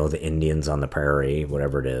 the Indians on the prairie,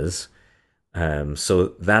 whatever it is. So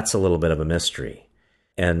that's a little bit of a mystery.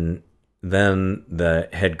 And then the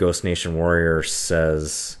head Ghost Nation warrior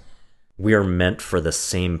says, "We are meant for the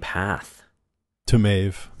same path." To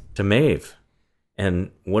Maeve. To Maeve.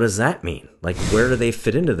 And what does that mean? Like, where do they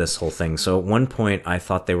fit into this whole thing? So at one point, I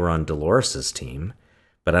thought they were on Dolores's team,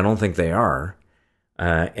 but I don't think they are.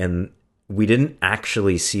 And we didn't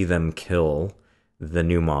actually see them kill the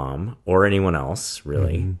new mom or anyone else,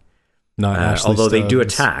 really. Mm-hmm. Not Ashley although they do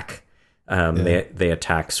Stubbs. attack. They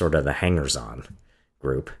attack sort of the hangers-on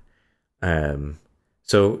group.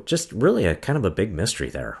 So just really a kind of a big mystery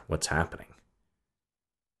there, what's happening.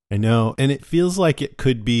 I know. And it feels like it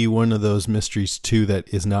could be one of those mysteries, too,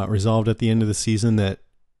 that is not resolved at the end of the season, that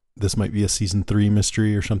this might be a season 3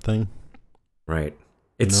 mystery or something. Right.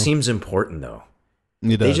 It seems important, though.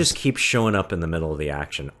 It does. They just keep showing up in the middle of the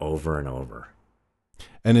action over and over.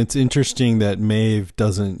 And it's interesting that Maeve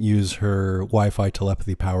doesn't use her Wi-Fi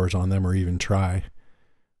telepathy powers on them or even try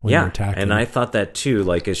when they're attacking. And I thought that too.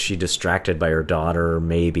 Like, is she distracted by her daughter,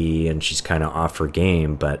 maybe, and she's kind of off her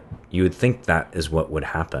game? But you would think that is what would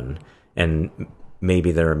happen. And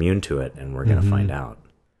maybe they're immune to it, and we're going to find out.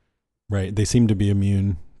 Right. They seem to be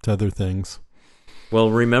immune to other things. Well,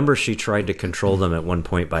 remember she tried to control them at one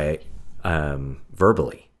point by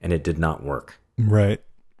verbally, and it did not work. Right.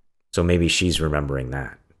 So maybe she's remembering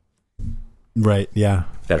that. Right, yeah.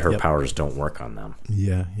 That her powers don't work on them.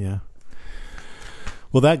 Yeah, yeah.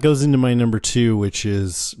 Well, that goes into my number 2, which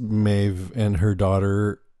is Maeve and her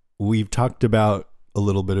daughter. We've talked about a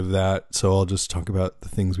little bit of that, so I'll just talk about the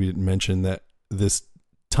things we didn't mention. That this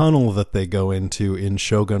tunnel that they go into in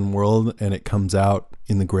Shogun World, and it comes out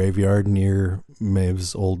in the graveyard near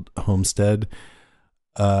Maeve's old homestead.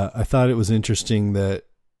 I thought it was interesting that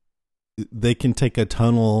they can take a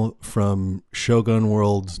tunnel from Shogun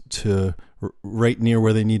World to right near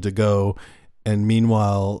where they need to go, and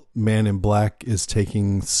meanwhile, Man in Black is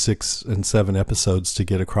taking 6 and 7 episodes to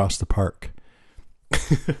get across the park.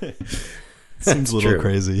 Seems a little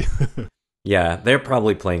crazy. Yeah, they're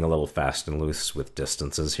probably playing a little fast and loose with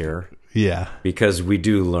distances here. Yeah. Because we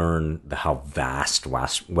do learn how vast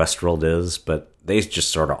Westworld is, but they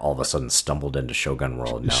just sort of all of a sudden stumbled into Shogun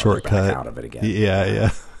World and now Shortcut. they're back out of it again.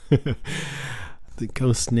 Yeah. The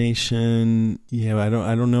Ghost Nation. Yeah, I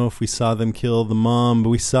don't know if we saw them kill the mom, but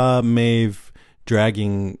we saw Maeve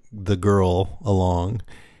dragging the girl along,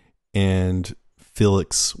 and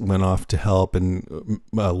Felix went off to help, and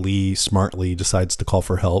Lee smartly decides to call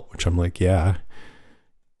for help, which I'm like, yeah,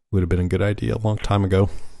 would have been a good idea a long time ago.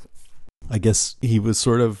 I guess he was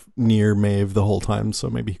sort of near Maeve the whole time, so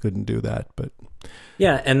maybe he couldn't do that. But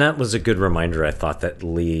yeah, and that was a good reminder. I thought that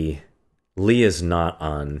Lee is not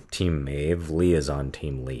on Team Maeve. Lee is on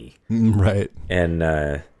Team Lee. Right.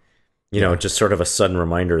 And, just sort of a sudden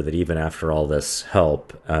reminder that even after all this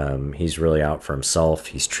help, he's really out for himself.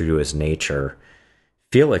 He's true to his nature.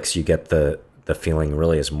 Felix, you get the feeling,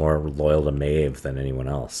 really is more loyal to Maeve than anyone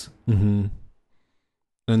else. Mm-hmm.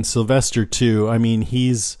 And Sylvester, too. I mean,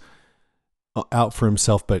 he's out for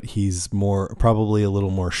himself, but he's probably a little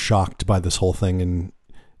more shocked by this whole thing and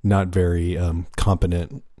not very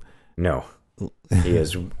competent. No, he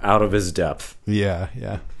is out of his depth.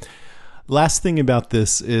 Yeah. Last thing about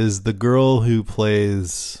this is the girl who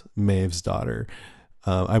plays Maeve's daughter.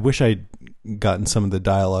 I wish I'd gotten some of the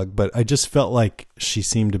dialogue, but I just felt like she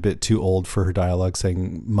seemed a bit too old for her dialogue,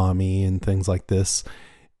 saying mommy and things like this.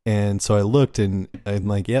 And so I looked, and I'm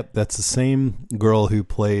like, yep, that's the same girl who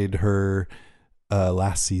played her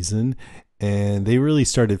last season. And they really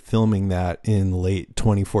started filming that in late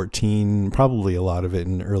 2014, probably a lot of it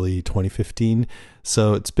in early 2015.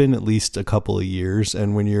 So it's been at least a couple of years.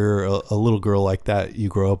 And when you're a little girl like that, you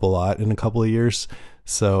grow up a lot in a couple of years.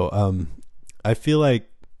 So I feel like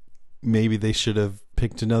maybe they should have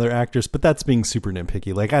picked another actress, but that's being super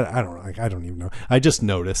nitpicky. Like, I don't know. Like, I don't even know. I just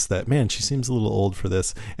noticed that, man, she seems a little old for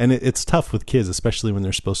this. And it's tough with kids, especially when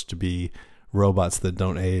they're supposed to be robots that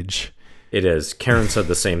don't age. It is. Karen said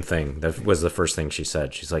the same thing. That was the first thing she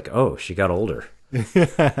said. She's like, oh, she got older.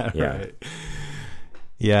 Yeah. Right.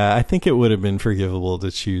 Yeah, I think it would have been forgivable to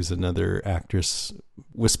choose another actress,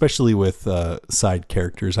 especially with side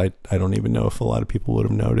characters. I don't even know if a lot of people would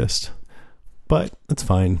have noticed. But it's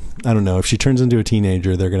fine. I don't know. If she turns into a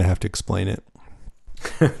teenager, they're going to have to explain it.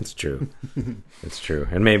 It's true. It's true.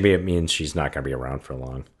 And maybe it means she's not going to be around for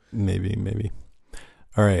long. Maybe.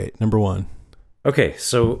 All right, number 1. Okay,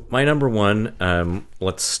 so my number 1,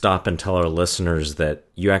 let's stop and tell our listeners that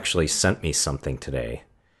you actually sent me something today.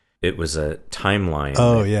 It was a timeline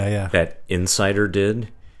that Insider did,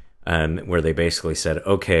 where they basically said,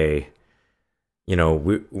 okay,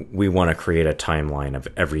 we want to create a timeline of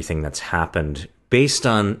everything that's happened based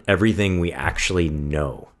on everything we actually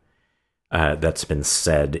know. that's been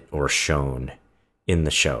said or shown in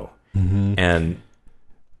the show. And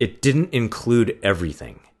it didn't include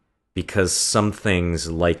everything, because some things,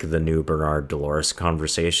 like the new Bernard Dolores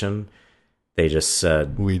conversation, they just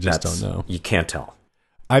said, we just don't know. You can't tell.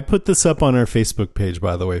 I put this up on our Facebook page,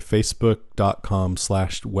 by the way,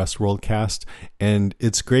 facebook.com/WestworldCast. And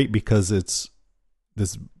it's great because it's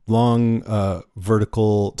this long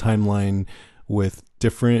vertical timeline with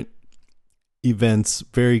different events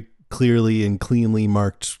very clearly and cleanly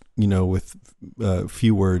marked, with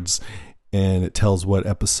few words. And it tells what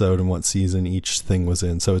episode and what season each thing was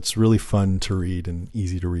in. So it's really fun to read and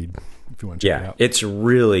easy to read if you want to check it out. It's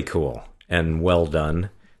really cool and well done.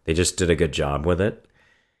 They just did a good job with it.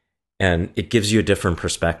 And it gives you a different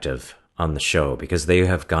perspective on the show, because they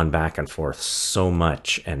have gone back and forth so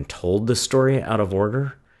much and told the story out of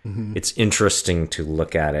order. It's interesting to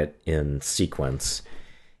look at it in sequence.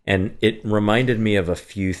 And it reminded me of a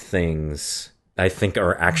few things I think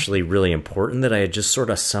are actually really important that I had just sort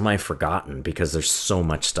of semi-forgotten, because there's so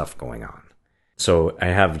much stuff going on. So I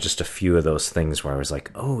have just a few of those things where I was like,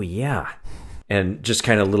 oh yeah. And just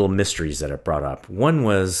kind of little mysteries that it brought up. One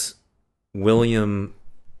was William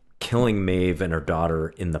killing Maeve and her daughter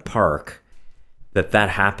in the park, that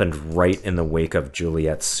happened right in the wake of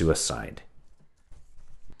Juliet's suicide.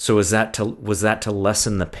 So was that to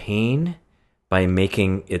lessen the pain by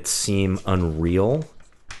making it seem unreal?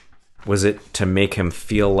 Was it to make him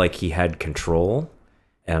feel like he had control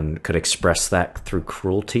and could express that through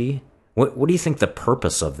cruelty? What do you think the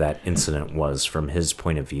purpose of that incident was from his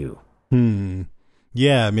point of view?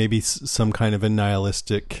 Yeah, maybe some kind of a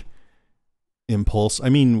nihilistic impulse. I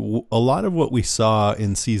mean, a lot of what we saw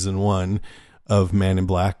in season 1 of Man in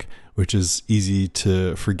Black, which is easy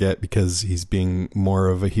to forget because he's being more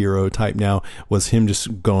of a hero type now, was him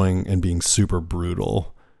just going and being super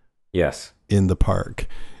brutal. Yes. In the park.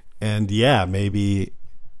 And yeah, maybe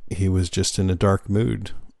he was just in a dark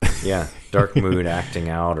mood. Yeah, dark mood, acting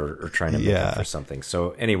out or trying to make up for something.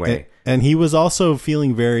 So anyway. And he was also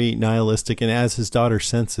feeling very nihilistic, and as his daughter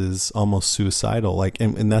senses, almost suicidal.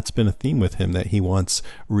 And that's been a theme with him, that he wants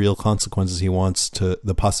real consequences. He wants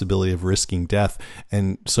the possibility of risking death.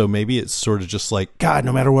 And so maybe it's sort of just like, God,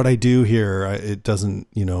 no matter what I do here, it doesn't,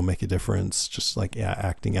 make a difference. Just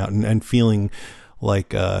acting out and feeling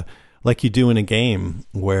like you do in a game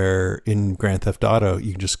where in Grand Theft Auto,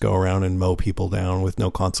 you can just go around and mow people down with no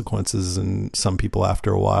consequences. And some people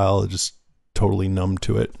after a while are just totally numb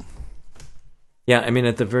to it. Yeah, I mean,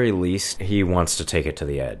 at the very least, he wants to take it to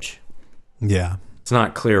the edge. Yeah. It's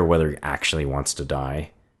not clear whether he actually wants to die,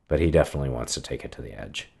 but he definitely wants to take it to the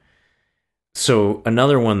edge. So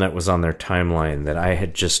another one that was on their timeline that I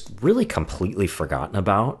had just really completely forgotten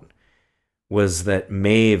about was that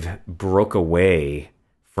Maeve broke away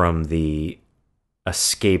from the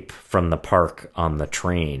escape from the park on the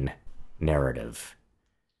train narrative.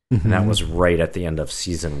 And that was right at the end of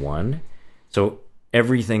season 1. So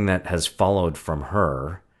everything that has followed from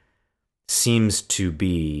her seems to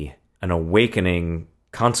be an awakening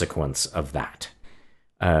consequence of that.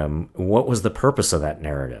 What was the purpose of that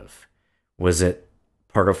narrative? Was it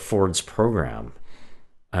part of Ford's program?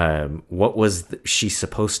 What was she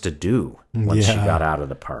supposed to do once she got out of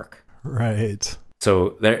the park? Right.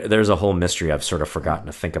 So there's a whole mystery I've sort of forgotten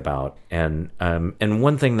to think about. And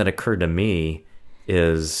one thing that occurred to me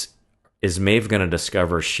is Maeve going to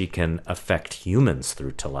discover she can affect humans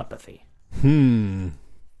through telepathy?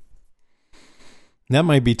 That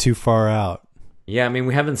might be too far out. Yeah, I mean,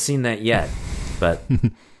 we haven't seen that yet, but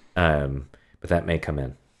that may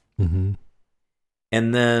come in.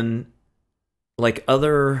 And then, like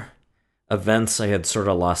other events I had sort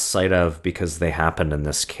of lost sight of because they happened in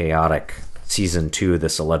this chaotic season 2,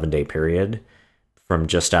 this 11-day period from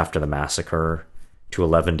just after the massacre to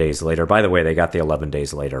 11 days later. By the way, they got the 11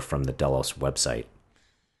 days later from the Delos website.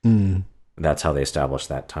 That's how they established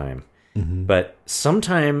that time. But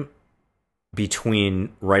sometime between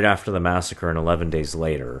right after the massacre and 11 days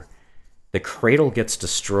later, the cradle gets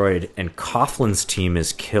destroyed and Coughlin's team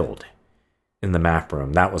is killed in the map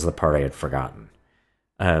room. That was the part I had forgotten.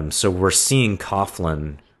 So we're seeing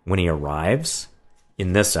Coughlin when he arrives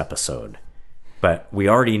in this episode, but we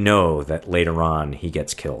already know that later on he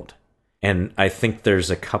gets killed. And I think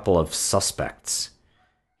there's a couple of suspects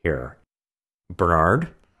here. Bernard,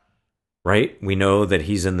 right? We know that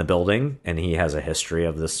he's in the building and he has a history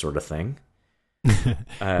of this sort of thing.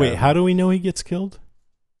 Wait, how do we know he gets killed?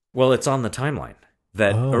 Well, it's on the timeline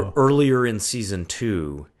that earlier in season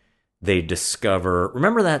 2, they discover...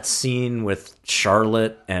 Remember that scene with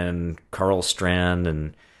Charlotte and Carl Strand,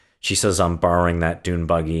 and she says, I'm borrowing that dune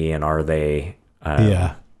buggy, and are they...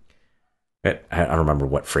 I don't remember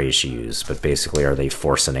what phrase she used, but basically, are they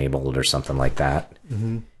force enabled or something like that?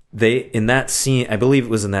 Mm-hmm. In that scene, I believe it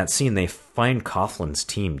was in that scene, they find Coughlin's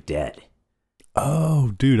team dead.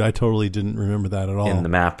 Oh, dude, I totally didn't remember that at all. In the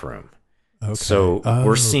map room. Okay. So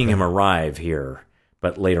we're seeing him arrive here,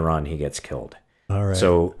 but later on he gets killed. All right.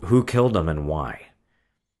 So who killed him and why?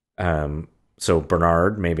 So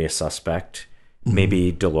Bernard, maybe a suspect. Mm-hmm.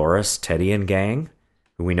 Maybe Dolores, Teddy, and gang,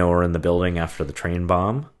 who we know are in the building after the train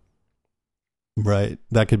bomb. Right.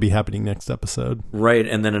 That could be happening next episode. Right.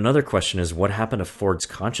 And then another question is, what happened to Ford's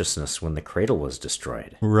consciousness when the cradle was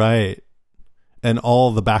destroyed? Right. And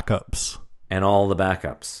all the backups. And all the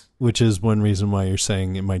backups. Which is one reason why you're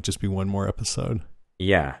saying it might just be one more episode.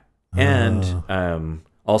 Yeah. And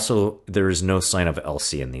also, there is no sign of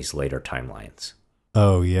Elsie in these later timelines.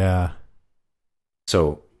 Oh, yeah.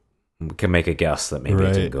 So we can make a guess that maybe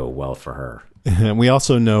it didn't go well for her. And we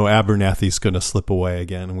also know Abernathy's going to slip away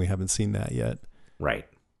again, and we haven't seen that yet. Right.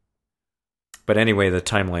 But anyway, the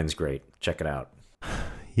timeline's great. Check it out.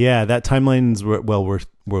 Yeah, that timeline's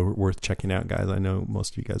worth checking out, guys. I know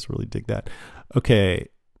most of you guys really dig that. Okay,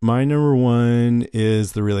 my number one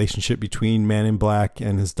is the relationship between Man in Black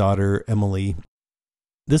and his daughter, Emily.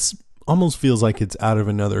 This almost feels like it's out of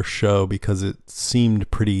another show because it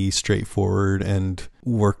seemed pretty straightforward and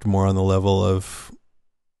worked more on the level of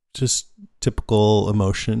just typical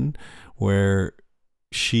emotion, where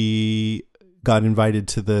she got invited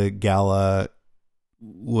to the gala.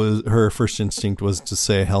 Was her first instinct was to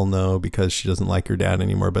say hell no because she doesn't like her dad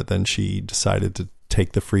anymore, but then she decided to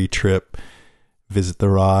take the free trip, visit the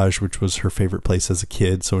Raj, which was her favorite place as a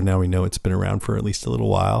kid, so now we know it's been around for at least a little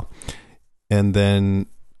while. And then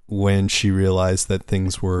when she realized that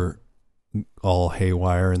things were all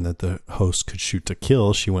haywire and that the host could shoot to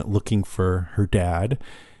kill, she went looking for her dad,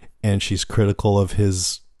 and she's critical of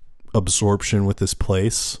his absorption with this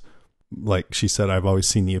place. Like she said, I've always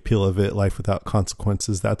seen the appeal of it, life without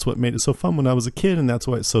consequences. That's what made it so fun when I was a kid, and that's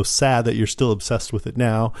why it's so sad that you're still obsessed with it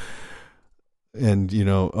now. And, you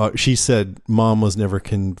know, she said Mom was never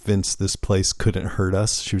convinced this place couldn't hurt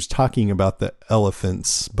us. She was talking about the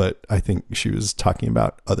elephants, but I think she was talking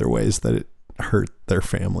about other ways that it hurt their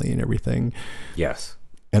family and everything. Yes.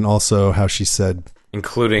 And also how she said...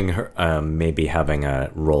 Including her, maybe having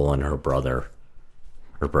a role in her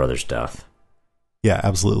brother's death. Yeah,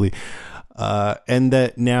 absolutely. And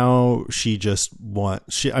that now she just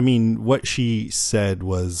wants... what she said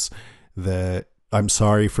was that, I'm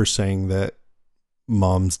sorry for saying that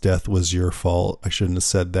Mom's death was your fault. I shouldn't have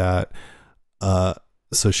said that.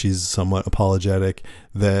 So she's somewhat apologetic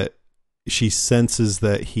that she senses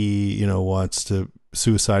that he, you know, wants to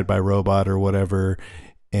suicide by robot or whatever.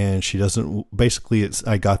 And she doesn't, basically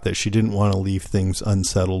I got that she didn't want to leave things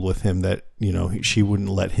unsettled with him, that, you know, she wouldn't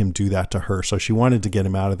let him do that to her. So she wanted to get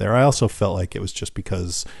him out of there. I also felt like it was just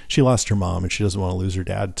because she lost her mom and she doesn't want to lose her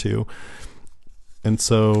dad too. And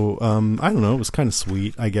so, I don't know, it was kind of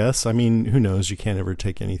sweet, I guess. I mean, who knows? You can't ever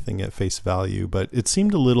take anything at face value, but it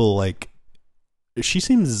seemed a little like she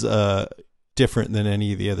seems different than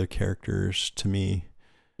any of the other characters to me.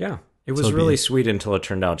 Yeah. It was really sweet until it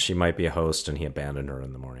turned out she might be a host and he abandoned her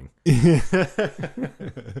in the morning.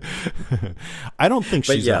 I don't think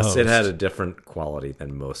she's a host. But yes, it had a different quality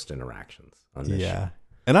than most interactions on this show.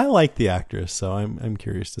 And I like the actress, so I'm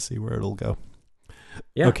curious to see where it'll go.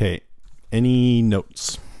 Yeah. Okay. Any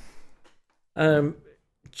notes?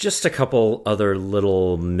 Just a couple other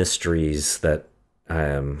little mysteries that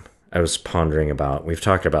I was pondering about. We've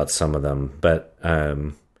talked about some of them, but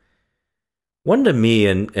one to me,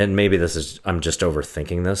 and maybe this is, I'm just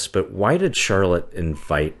overthinking this, but why did Charlotte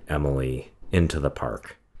invite Emily into the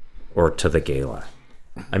park or to the gala?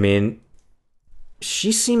 I mean,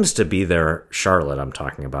 she seems to be there, Charlotte I'm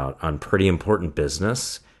talking about, on pretty important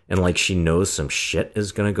business, and like she knows some shit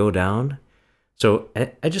is going to go down. So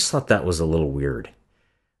I just thought that was a little weird.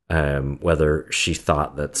 Whether she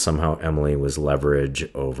thought that somehow Emily was leverage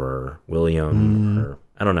over William, or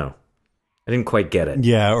I don't know. I didn't quite get it.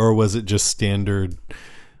 Yeah, or was it just standard,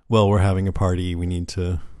 well, we're having a party, we need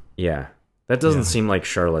to... Yeah, that doesn't seem like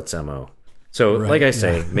Charlotte's MO. So, like I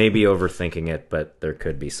say, maybe overthinking it, but there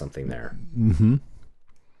could be something there. Mm-hmm.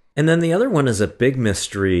 And then the other one is a big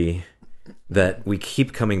mystery that we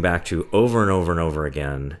keep coming back to over and over and over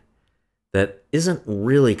again that isn't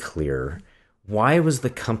really clear. Why was the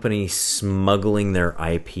company smuggling their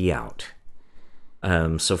IP out?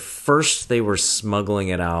 So first they were smuggling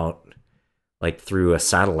it out like through a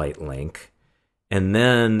satellite link, and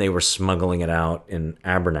then they were smuggling it out in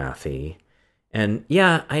Abernathy. And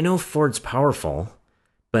yeah, I know Ford's powerful,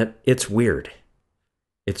 but it's weird.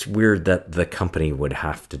 It's weird that the company would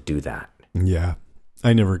have to do that. Yeah.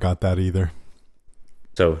 I never got that either.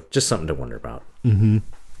 So just something to wonder about. Mm-hmm.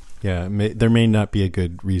 Yeah, there may not be a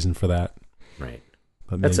good reason for that. Right.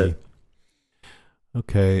 But That's maybe. it.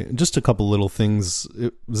 Okay, just a couple little things.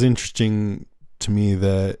 It was interesting to me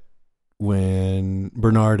that when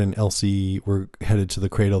Bernard and Elsie were headed to the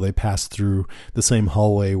cradle, they passed through the same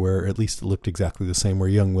hallway where at least it looked exactly the same, where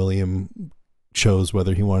young William chose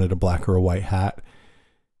whether he wanted a black or a white hat.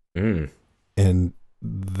 And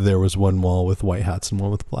there was one wall with white hats and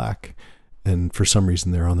one with black. And for some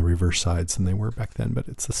reason they're on the reverse sides than they were back then, but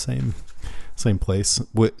it's the same place.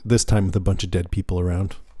 This time with a bunch of dead people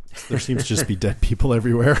around. There seems to just be dead people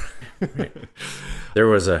everywhere. Right. There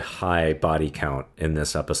was a high body count in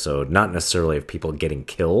this episode, not necessarily of people getting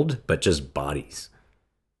killed, but just bodies.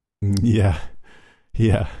 Yeah,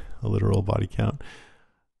 a literal body count.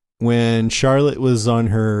 When Charlotte was on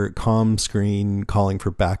her comm screen calling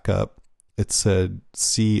for backup, it said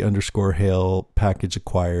C_Hale package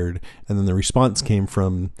acquired, and then the response came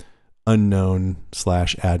from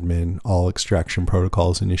unknown/admin, all extraction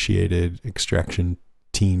protocols initiated, extraction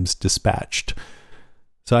teams dispatched.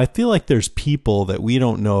 So I feel like there's people that we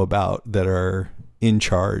don't know about that are in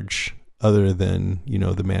charge, other than,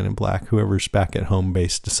 the man in black, whoever's back at home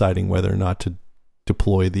base deciding whether or not to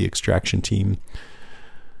deploy the extraction team.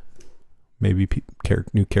 Maybe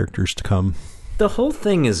new characters to come. The whole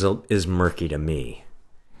thing is murky to me.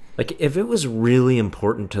 Like, if it was really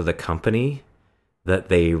important to the company that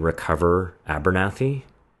they recover Abernathy,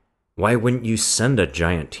 why wouldn't you send a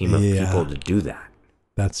giant team of people to do that?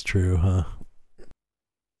 That's true, huh?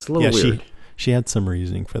 It's a little weird. She had some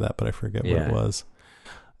reasoning for that, but I forget what it was.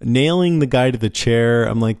 Nailing the guy to the chair,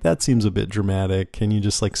 I'm like, that seems a bit dramatic. Can you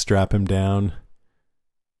just strap him down?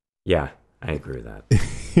 Yeah, I agree with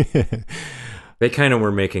that. They kind of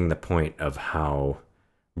were making the point of how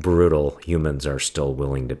brutal humans are still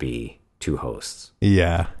willing to be to hosts.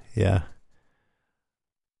 Yeah.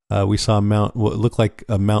 We saw what looked like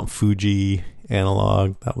a Mount Fuji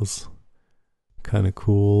analog. That was kind of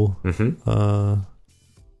cool. Mm-hmm.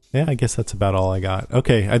 Yeah, I guess that's about all I got.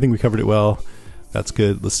 Okay, I think we covered it well. That's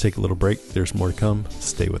good. Let's take a little break. There's more to come.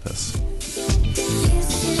 Stay with us.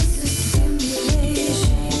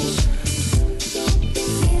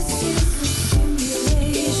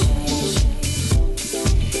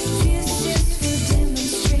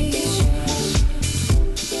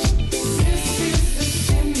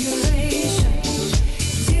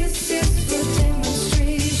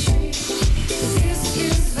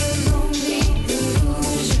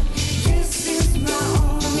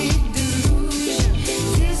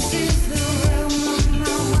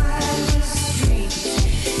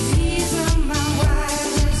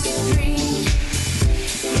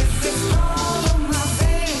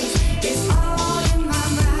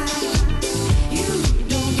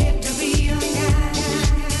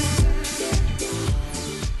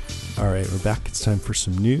 Back. It's time for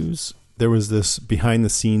some news. There was this behind the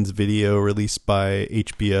scenes video released by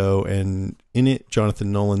HBO, and in it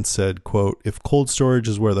Jonathan Nolan said, quote, "If cold storage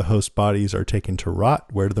is where the host bodies are taken to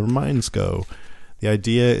rot, where do their minds go? The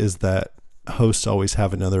idea is that hosts always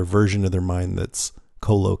have another version of their mind that's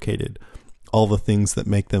co-located. All the things that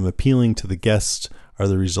make them appealing to the guest are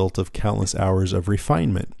the result of countless hours of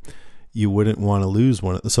refinement. You wouldn't want to lose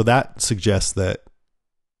one." So that suggests that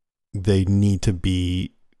they need to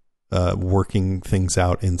be working things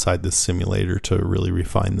out inside this simulator to really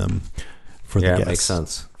refine them for the guests. Yeah, makes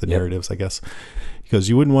sense. The narratives, I guess. Because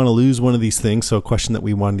you wouldn't want to lose one of these things. So a question that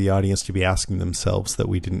we wanted the audience to be asking themselves that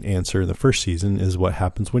we didn't answer in the first season is, what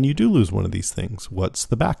happens when you do lose one of these things? What's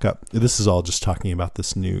the backup? This is all just talking about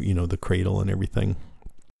this new, the cradle and everything.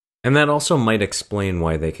 And that also might explain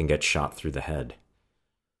why they can get shot through the head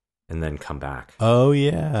and then come back. Oh,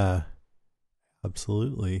 yeah.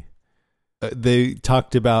 Absolutely. They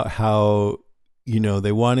talked about how,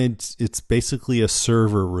 they wanted, it's basically a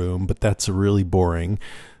server room, but that's really boring.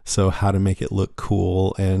 So how to make it look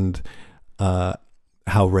cool, and how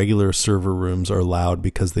regular server rooms are loud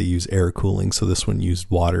because they use air cooling. So this one used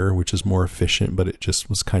water, which is more efficient, but it just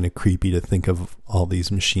was kind of creepy to think of all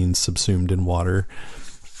these machines subsumed in water.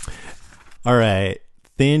 All right.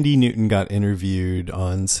 Thandie Newton got interviewed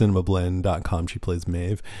on cinemablend.com. She plays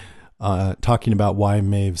Maeve. Talking about why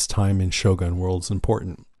Maeve's time in Shogun World is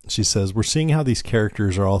important. She says, "We're seeing how these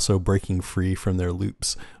characters are also breaking free from their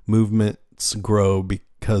loops. Movements grow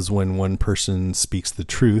because when one person speaks the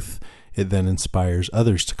truth, it then inspires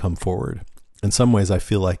others to come forward. In some ways, I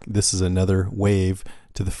feel like this is another wave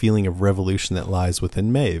to the feeling of revolution that lies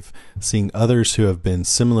within Maeve, seeing others who have been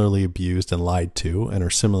similarly abused and lied to and are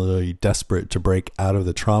similarly desperate to break out of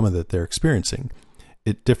the trauma that they're experiencing.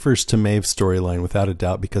 It differs to Maeve's storyline without a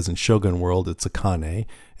doubt because in Shogun World, it's Akane.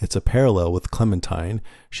 It's a parallel with Clementine.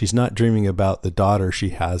 She's not dreaming about the daughter she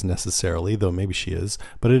has necessarily, though maybe she is,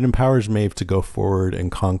 but it empowers Maeve to go forward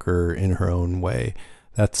and conquer in her own way.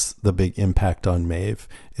 That's the big impact on Maeve.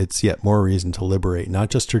 It's yet more reason to liberate not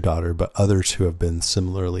just her daughter, but others who have been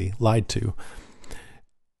similarly lied to.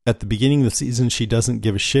 At the beginning of the season, she doesn't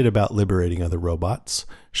give a shit about liberating other robots.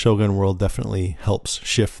 Shogun World definitely helps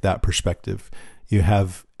shift that perspective. You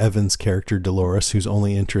have Evan's character, Dolores, whose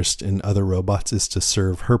only interest in other robots is to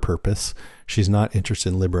serve her purpose. She's not interested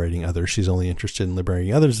in liberating others. She's only interested in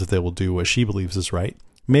liberating others if they will do what she believes is right.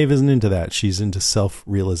 Maeve isn't into that. She's into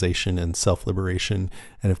self-realization and self-liberation.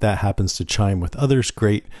 And if that happens to chime with others,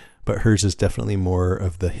 great. But hers is definitely more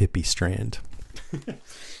of the hippie strand.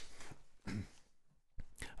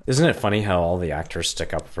 Isn't it funny how all the actors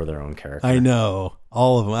stick up for their own character? I know.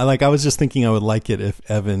 All of them. I was just thinking I would like it if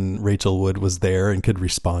Evan Rachel Wood was there and could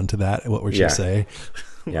respond to that. What would she say?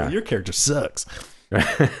 Yeah. Well, your character sucks.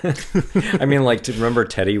 I mean, like, to remember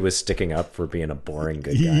Teddy was sticking up for being a boring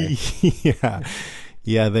good guy. Yeah.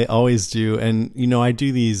 Yeah, they always do. And, I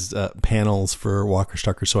do these panels for Walker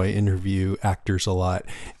Stalker, so I interview actors a lot.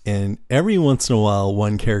 And every once in a while,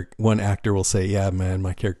 one actor will say, yeah, man,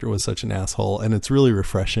 my character was such an asshole. And it's really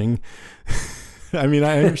refreshing. I mean,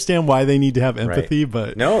 I understand why they need to have empathy, right.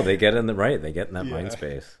 But... No, they get in that mind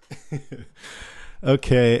space.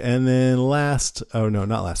 Okay, and then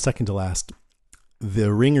second to last,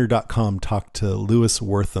 TheRinger.com talked to Lewis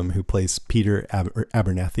Wortham, who plays Peter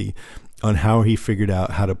Abernathy, on how he figured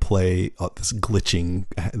out how to play this glitching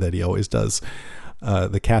that he always does.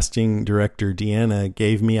 The casting director, Deanna,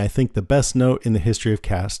 gave me, I think, the best note in the history of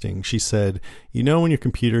casting. She said, when your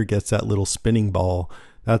computer gets that little spinning ball,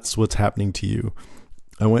 that's what's happening to you.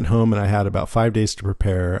 I went home and I had about 5 days to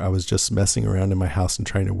prepare. I was just messing around in my house and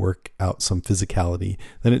trying to work out some physicality.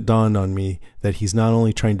 Then it dawned on me that he's not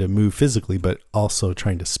only trying to move physically, but also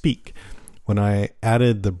trying to speak. When I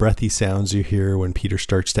added the breathy sounds you hear when Peter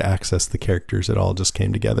starts to access the characters, it all just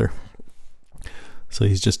came together. So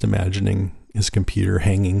he's just imagining his computer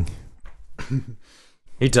hanging.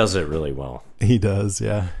 He does it really well. He does,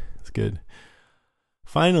 yeah. It's good.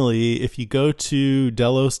 Finally, if you go to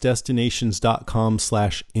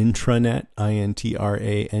DelosDestinations.com/intranet,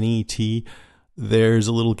 INTRANET, there's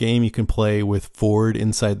a little game you can play with Ford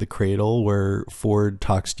inside the cradle where Ford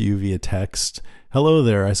talks to you via text. Hello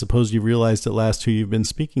there, I suppose you realized at last who you've been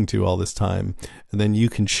speaking to all this time. And then you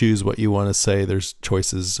can choose what you want to say. There's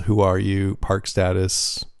choices. Who are you? Park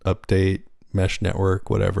status, update, mesh network,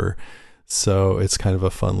 whatever. So it's kind of a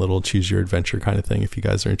fun little choose your adventure kind of thing if you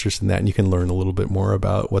guys are interested in that. And you can learn a little bit more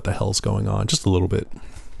about what the hell's going on. Just a little bit.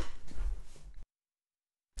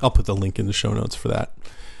 I'll put the link in the show notes for that.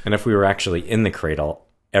 And if we were actually in the cradle,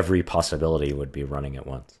 every possibility would be running at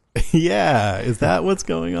once. Yeah. Is that what's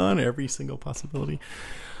going on? Every single possibility.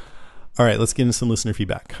 All right. Let's get into some listener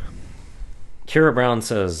feedback. Kira Brown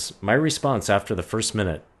says, my response after the first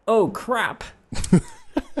minute, oh, crap.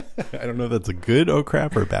 I don't know if that's a good oh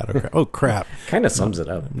crap or a bad oh crap. Oh crap. Kind of sums it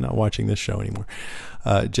up. I'm not watching this show anymore.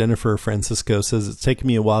 Jennifer Francisco says, it's taken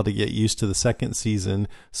me a while to get used to the second season.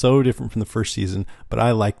 So different from the first season, but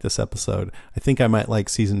I like this episode. I think I might like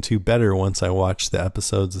season 2 better once I watch the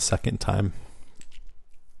episodes a second time.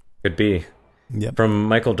 Could be. Yep. From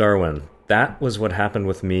Michael Darwin, that was what happened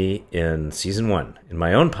with me in season 1. In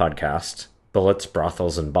my own podcast, Bullets,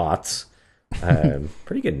 Brothels, and Bots.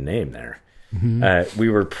 Pretty good name there. Mm-hmm. We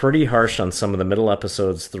were pretty harsh on some of the middle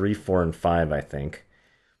episodes 3, 4, and 5, I think.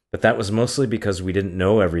 But that was mostly because we didn't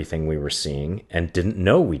know everything we were seeing and didn't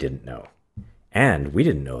know we didn't know. And we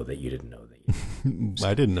didn't know that you didn't know that you didn't.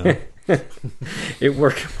 I didn't know. It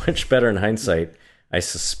worked much better in hindsight. I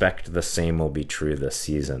suspect the same will be true this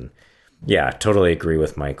season. Yeah, totally agree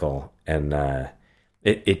with Michael. And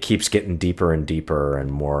it keeps getting deeper and deeper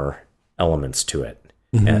and more elements to it.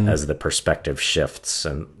 Mm-hmm. As the perspective shifts,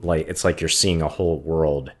 and it's like you're seeing a whole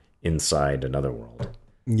world inside another world.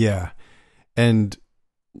 Yeah. And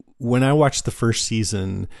when I watched the first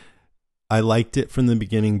season, I liked it from the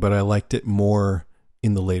beginning, but I liked it more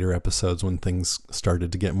in the later episodes when things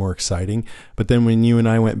started to get more exciting. But then when you and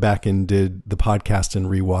I went back and did the podcast and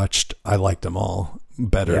rewatched, I liked them all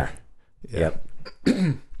better. Yeah.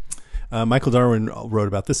 Yep. Michael Darwin wrote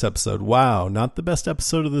about this episode. Wow, not the best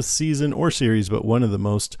episode of the season or series, but one of the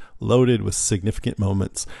most loaded with significant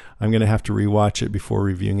moments. I'm going to have to rewatch it before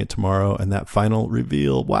reviewing it tomorrow. And that final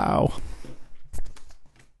reveal, wow.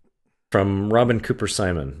 From Robin Cooper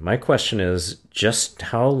Simon, my question is, just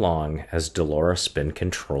how long has Dolores been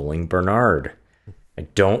controlling Bernard? I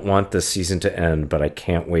don't want this season to end, but I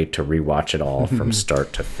can't wait to rewatch it all from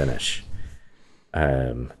start to finish.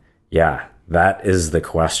 Yeah, that is the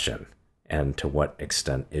question. And to what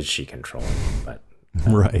extent is she controlling? But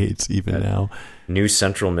right, even now. New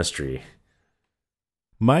central mystery.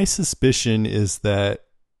 My suspicion is that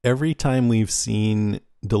every time we've seen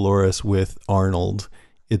Dolores with Arnold,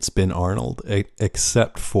 it's been Arnold,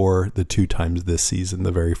 except for the 2 times this season,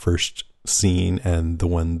 the very first scene and the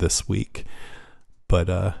one this week.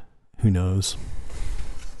 But who knows?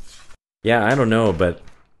 Yeah, I don't know, but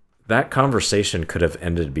that conversation could have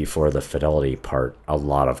ended before the fidelity part a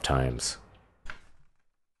lot of times.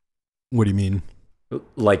 What do you mean?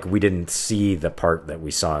 Like, we didn't see the part that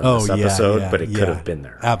we saw in this episode, but it could have been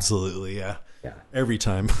there. Absolutely, yeah. Yeah. Every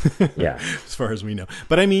time. Yeah. As far as we know.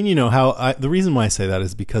 But I mean, the reason why I say that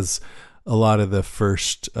is because a lot of the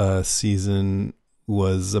first season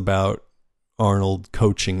was about Arnold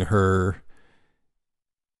coaching her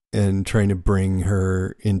and trying to bring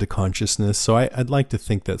her into consciousness. So I'd like to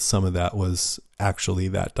think that some of that was actually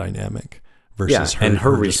that dynamic versus her. And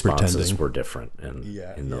her just responses pretending. were different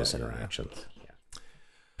in those interactions.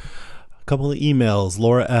 Yeah. A couple of emails.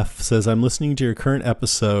 Laura F. says, I'm listening to your current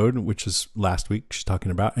episode, which is last week she's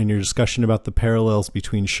talking about, and your discussion about the parallels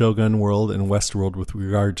between Shogun World and Westworld with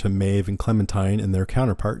regard to Maeve and Clementine and their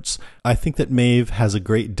counterparts. I think that Maeve has a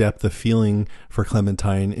great depth of feeling for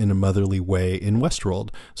Clementine in a motherly way in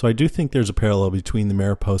Westworld. So I do think there's a parallel between the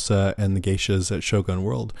Mariposa and the geishas at Shogun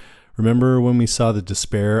World. Remember when we saw the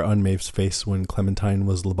despair on Maeve's face when Clementine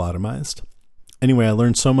was lobotomized? Anyway, I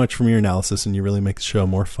learned so much from your analysis, and you really make the show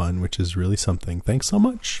more fun, which is really something. Thanks so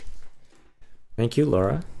much. Thank you,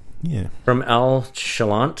 Laura. Yeah. From Al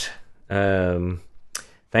Chalant,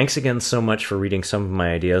 thanks again so much for reading some of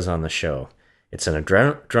my ideas on the show. It's an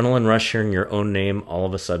adrenaline rush hearing your own name all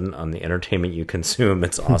of a sudden on the entertainment you consume.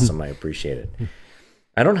 It's awesome. I appreciate it.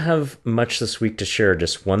 I don't have much this week to share,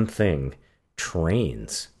 just one thing.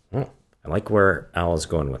 Trains. Oh, I like where Al is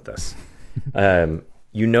going with this.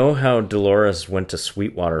 You know how Dolores went to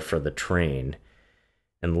Sweetwater for the train,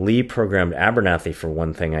 and Lee programmed Abernathy for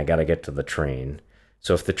one thing, I gotta get to the train.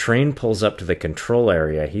 So if the train pulls up to the control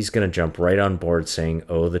area, he's gonna jump right on board saying,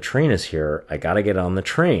 oh, the train is here, I gotta get on the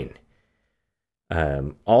train.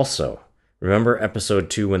 Also, remember episode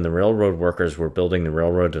 2 when the railroad workers were building the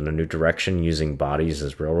railroad in a new direction using bodies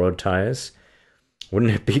as railroad ties?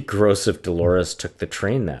 Wouldn't it be gross if Dolores took the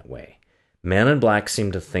train that way? Man in Black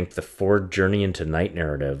seemed to think the Ford Journey into Night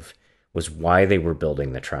narrative was why they were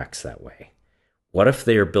building the tracks that way. What if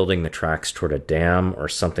they are building the tracks toward a dam or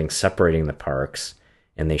something separating the parks,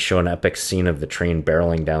 and they show an epic scene of the train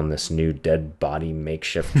barreling down this new dead body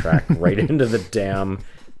makeshift track right into the dam,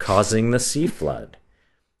 causing the sea flood?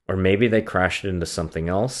 Or maybe they crashed into something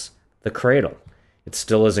else, the cradle. It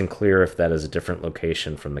still isn't clear if that is a different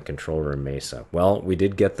location from the control room Mesa. Well, we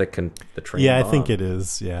did get the train Yeah, bomb. I think it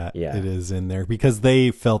is. Yeah, it is in there because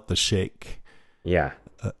they felt the shake. Yeah.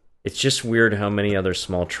 It's just weird how many other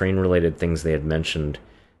small train-related things they had mentioned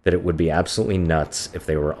that it would be absolutely nuts if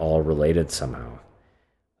they were all related somehow.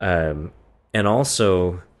 And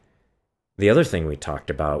also, the other thing we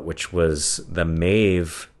talked about, which was the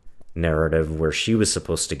Maeve narrative where she was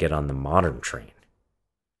supposed to get on the modern train.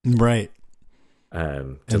 Right.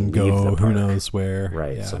 To and go who knows where.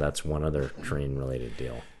 Right, yeah. So that's one other train-related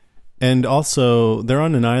deal. And also, they're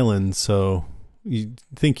on an island, so you'd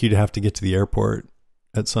think you'd have to get to the airport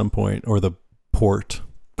at some point, or the port.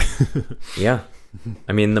 Yeah.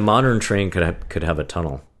 I mean, the modern train could have a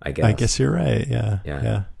tunnel, I guess. I guess you're right,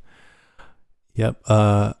 yeah. Yep.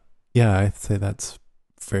 Yeah, I'd say that's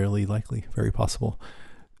fairly likely, very possible.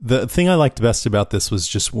 The thing I liked best about this was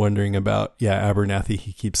just wondering about, Abernathy.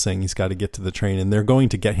 He keeps saying he's got to get to the train, and they're going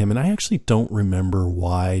to get him. And I actually don't remember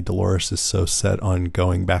why Dolores is so set on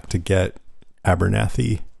going back to get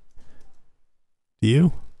Abernathy. Do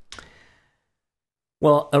you?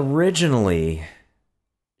 Well, originally,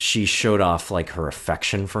 she showed off like her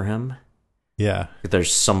affection for him. Yeah.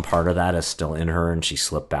 There's some part of that is still in her, and she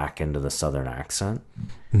slipped back into the Southern accent.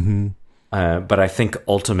 Mm-hmm. But I think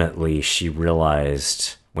ultimately she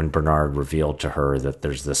realized when Bernard revealed to her that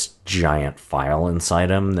there's this giant file inside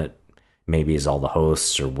him that maybe is all the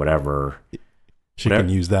hosts or whatever. She can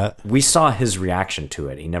use that. We saw his reaction to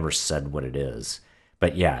it. He never said what it is.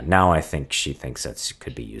 But yeah, now I think she thinks that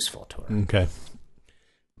could be useful to her. Okay.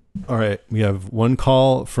 All right. We have one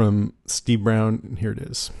call from Steve Brown. Here it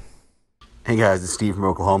is. Hey guys, it's Steve from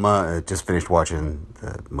Oklahoma. I just finished watching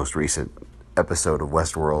the most recent episode of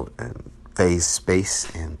Westworld and Phase Space,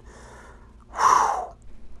 and I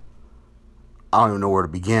don't even know where to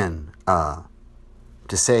begin.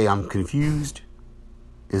 To say I'm confused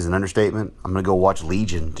is an understatement. I'm going to go watch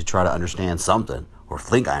Legion to try to understand something, or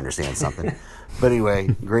think I understand something. But anyway,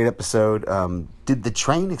 great episode. Did the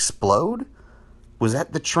train explode? Was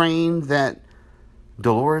that the train that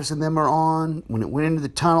Dolores and them are on? When it went into the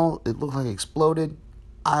tunnel, it looked like it exploded.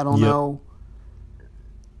 I don't know.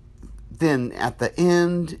 Then at the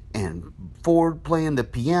end, and Ford playing the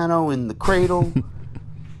piano in the cradle,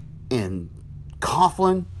 and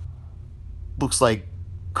Coughlin looks like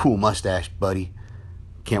cool mustache, buddy.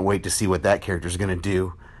 Can't wait to see what that character's gonna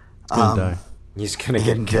do. Gonna die. He's gonna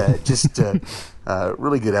get just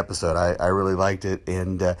really good episode. I really liked it.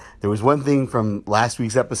 And there was one thing from last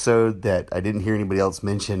week's episode that I didn't hear anybody else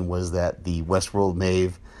mention, was that the Westworld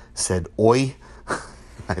Maeve said "oi."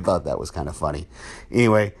 I thought that was kind of funny.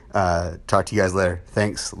 Anyway, talk to you guys later.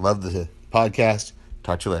 Thanks. Love the podcast.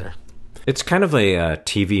 Talk to you later. It's kind of a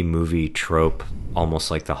TV movie trope, almost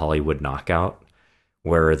like the Hollywood Knockout,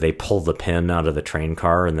 where they pull the pin out of the train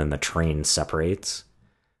car and then the train separates.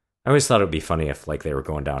 I always thought it would be funny if like they were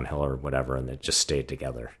going downhill or whatever and they just stayed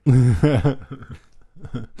together.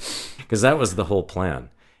 Because that was the whole plan.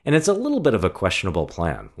 And it's a little bit of a questionable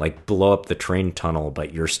plan. Like blow up the train tunnel,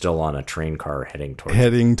 but you're still on a train car heading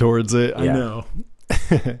towards it. I know.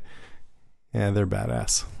 Yeah, they're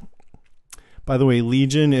badass. By the way,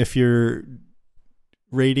 Legion, if you're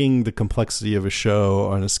rating the complexity of a show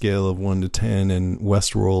on a scale of 1 to 10 and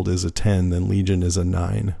Westworld is a 10, then Legion is a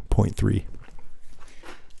 9.3.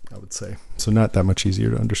 I would say. So not that much easier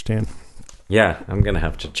to understand. Yeah, I'm going to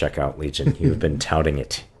have to check out Legion. You've been touting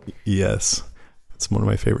it. Yes. It's one of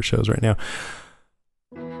my favorite shows right now.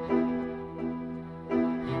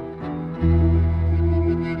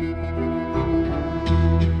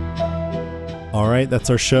 All right, that's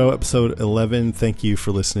our show, episode 11. Thank you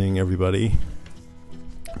for listening, everybody.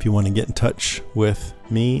 If you want to get in touch with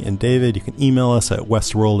me and David, you can email us at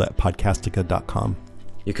westworld@podcastica.com.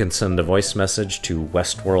 You can send a voice message to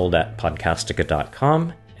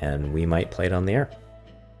westworld@podcastica.com, and we might play it on the air.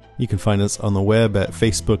 You can find us on the web at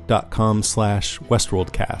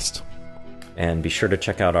facebook.com/westworldcast. And be sure to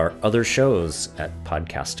check out our other shows at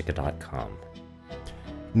podcastica.com.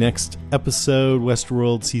 Next episode,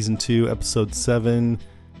 Westworld Season 2, Episode 7,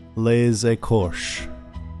 Les Écorches,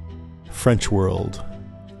 French World.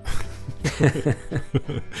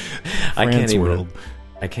 France World.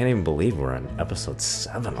 I can't even believe we're on Episode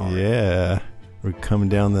 7 already. Yeah, we're coming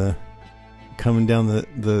down the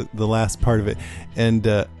last part of it, and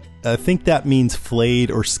I think that means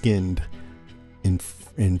flayed or skinned in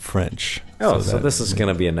French. Oh, so this is going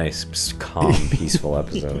to be a nice, calm, peaceful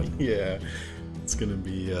episode. Yeah, it's going to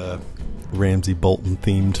be Ramsay Bolton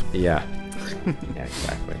themed. Yeah, yeah,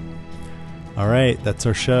 exactly. All right, that's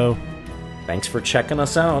our show. Thanks for checking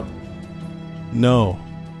us out. No,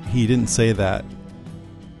 he didn't say that.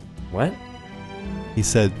 What? He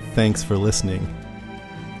said, thanks for listening.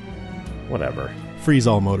 Whatever. Freeze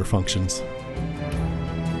all motor functions.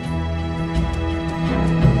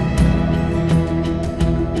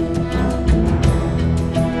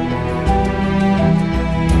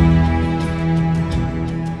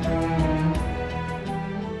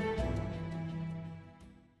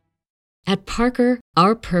 At Parker,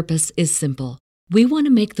 our purpose is simple. We want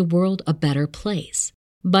to make the world a better place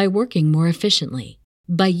by working more efficiently,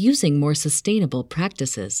 by using more sustainable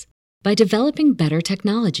practices, by developing better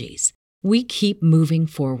technologies. We keep moving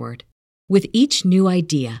forward. With each new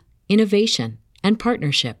idea, innovation, and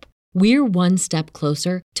partnership, we're one step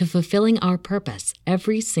closer to fulfilling our purpose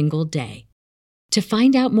every single day. To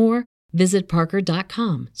find out more, visit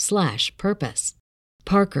parker.com/purpose.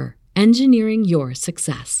 Parker, engineering your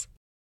success.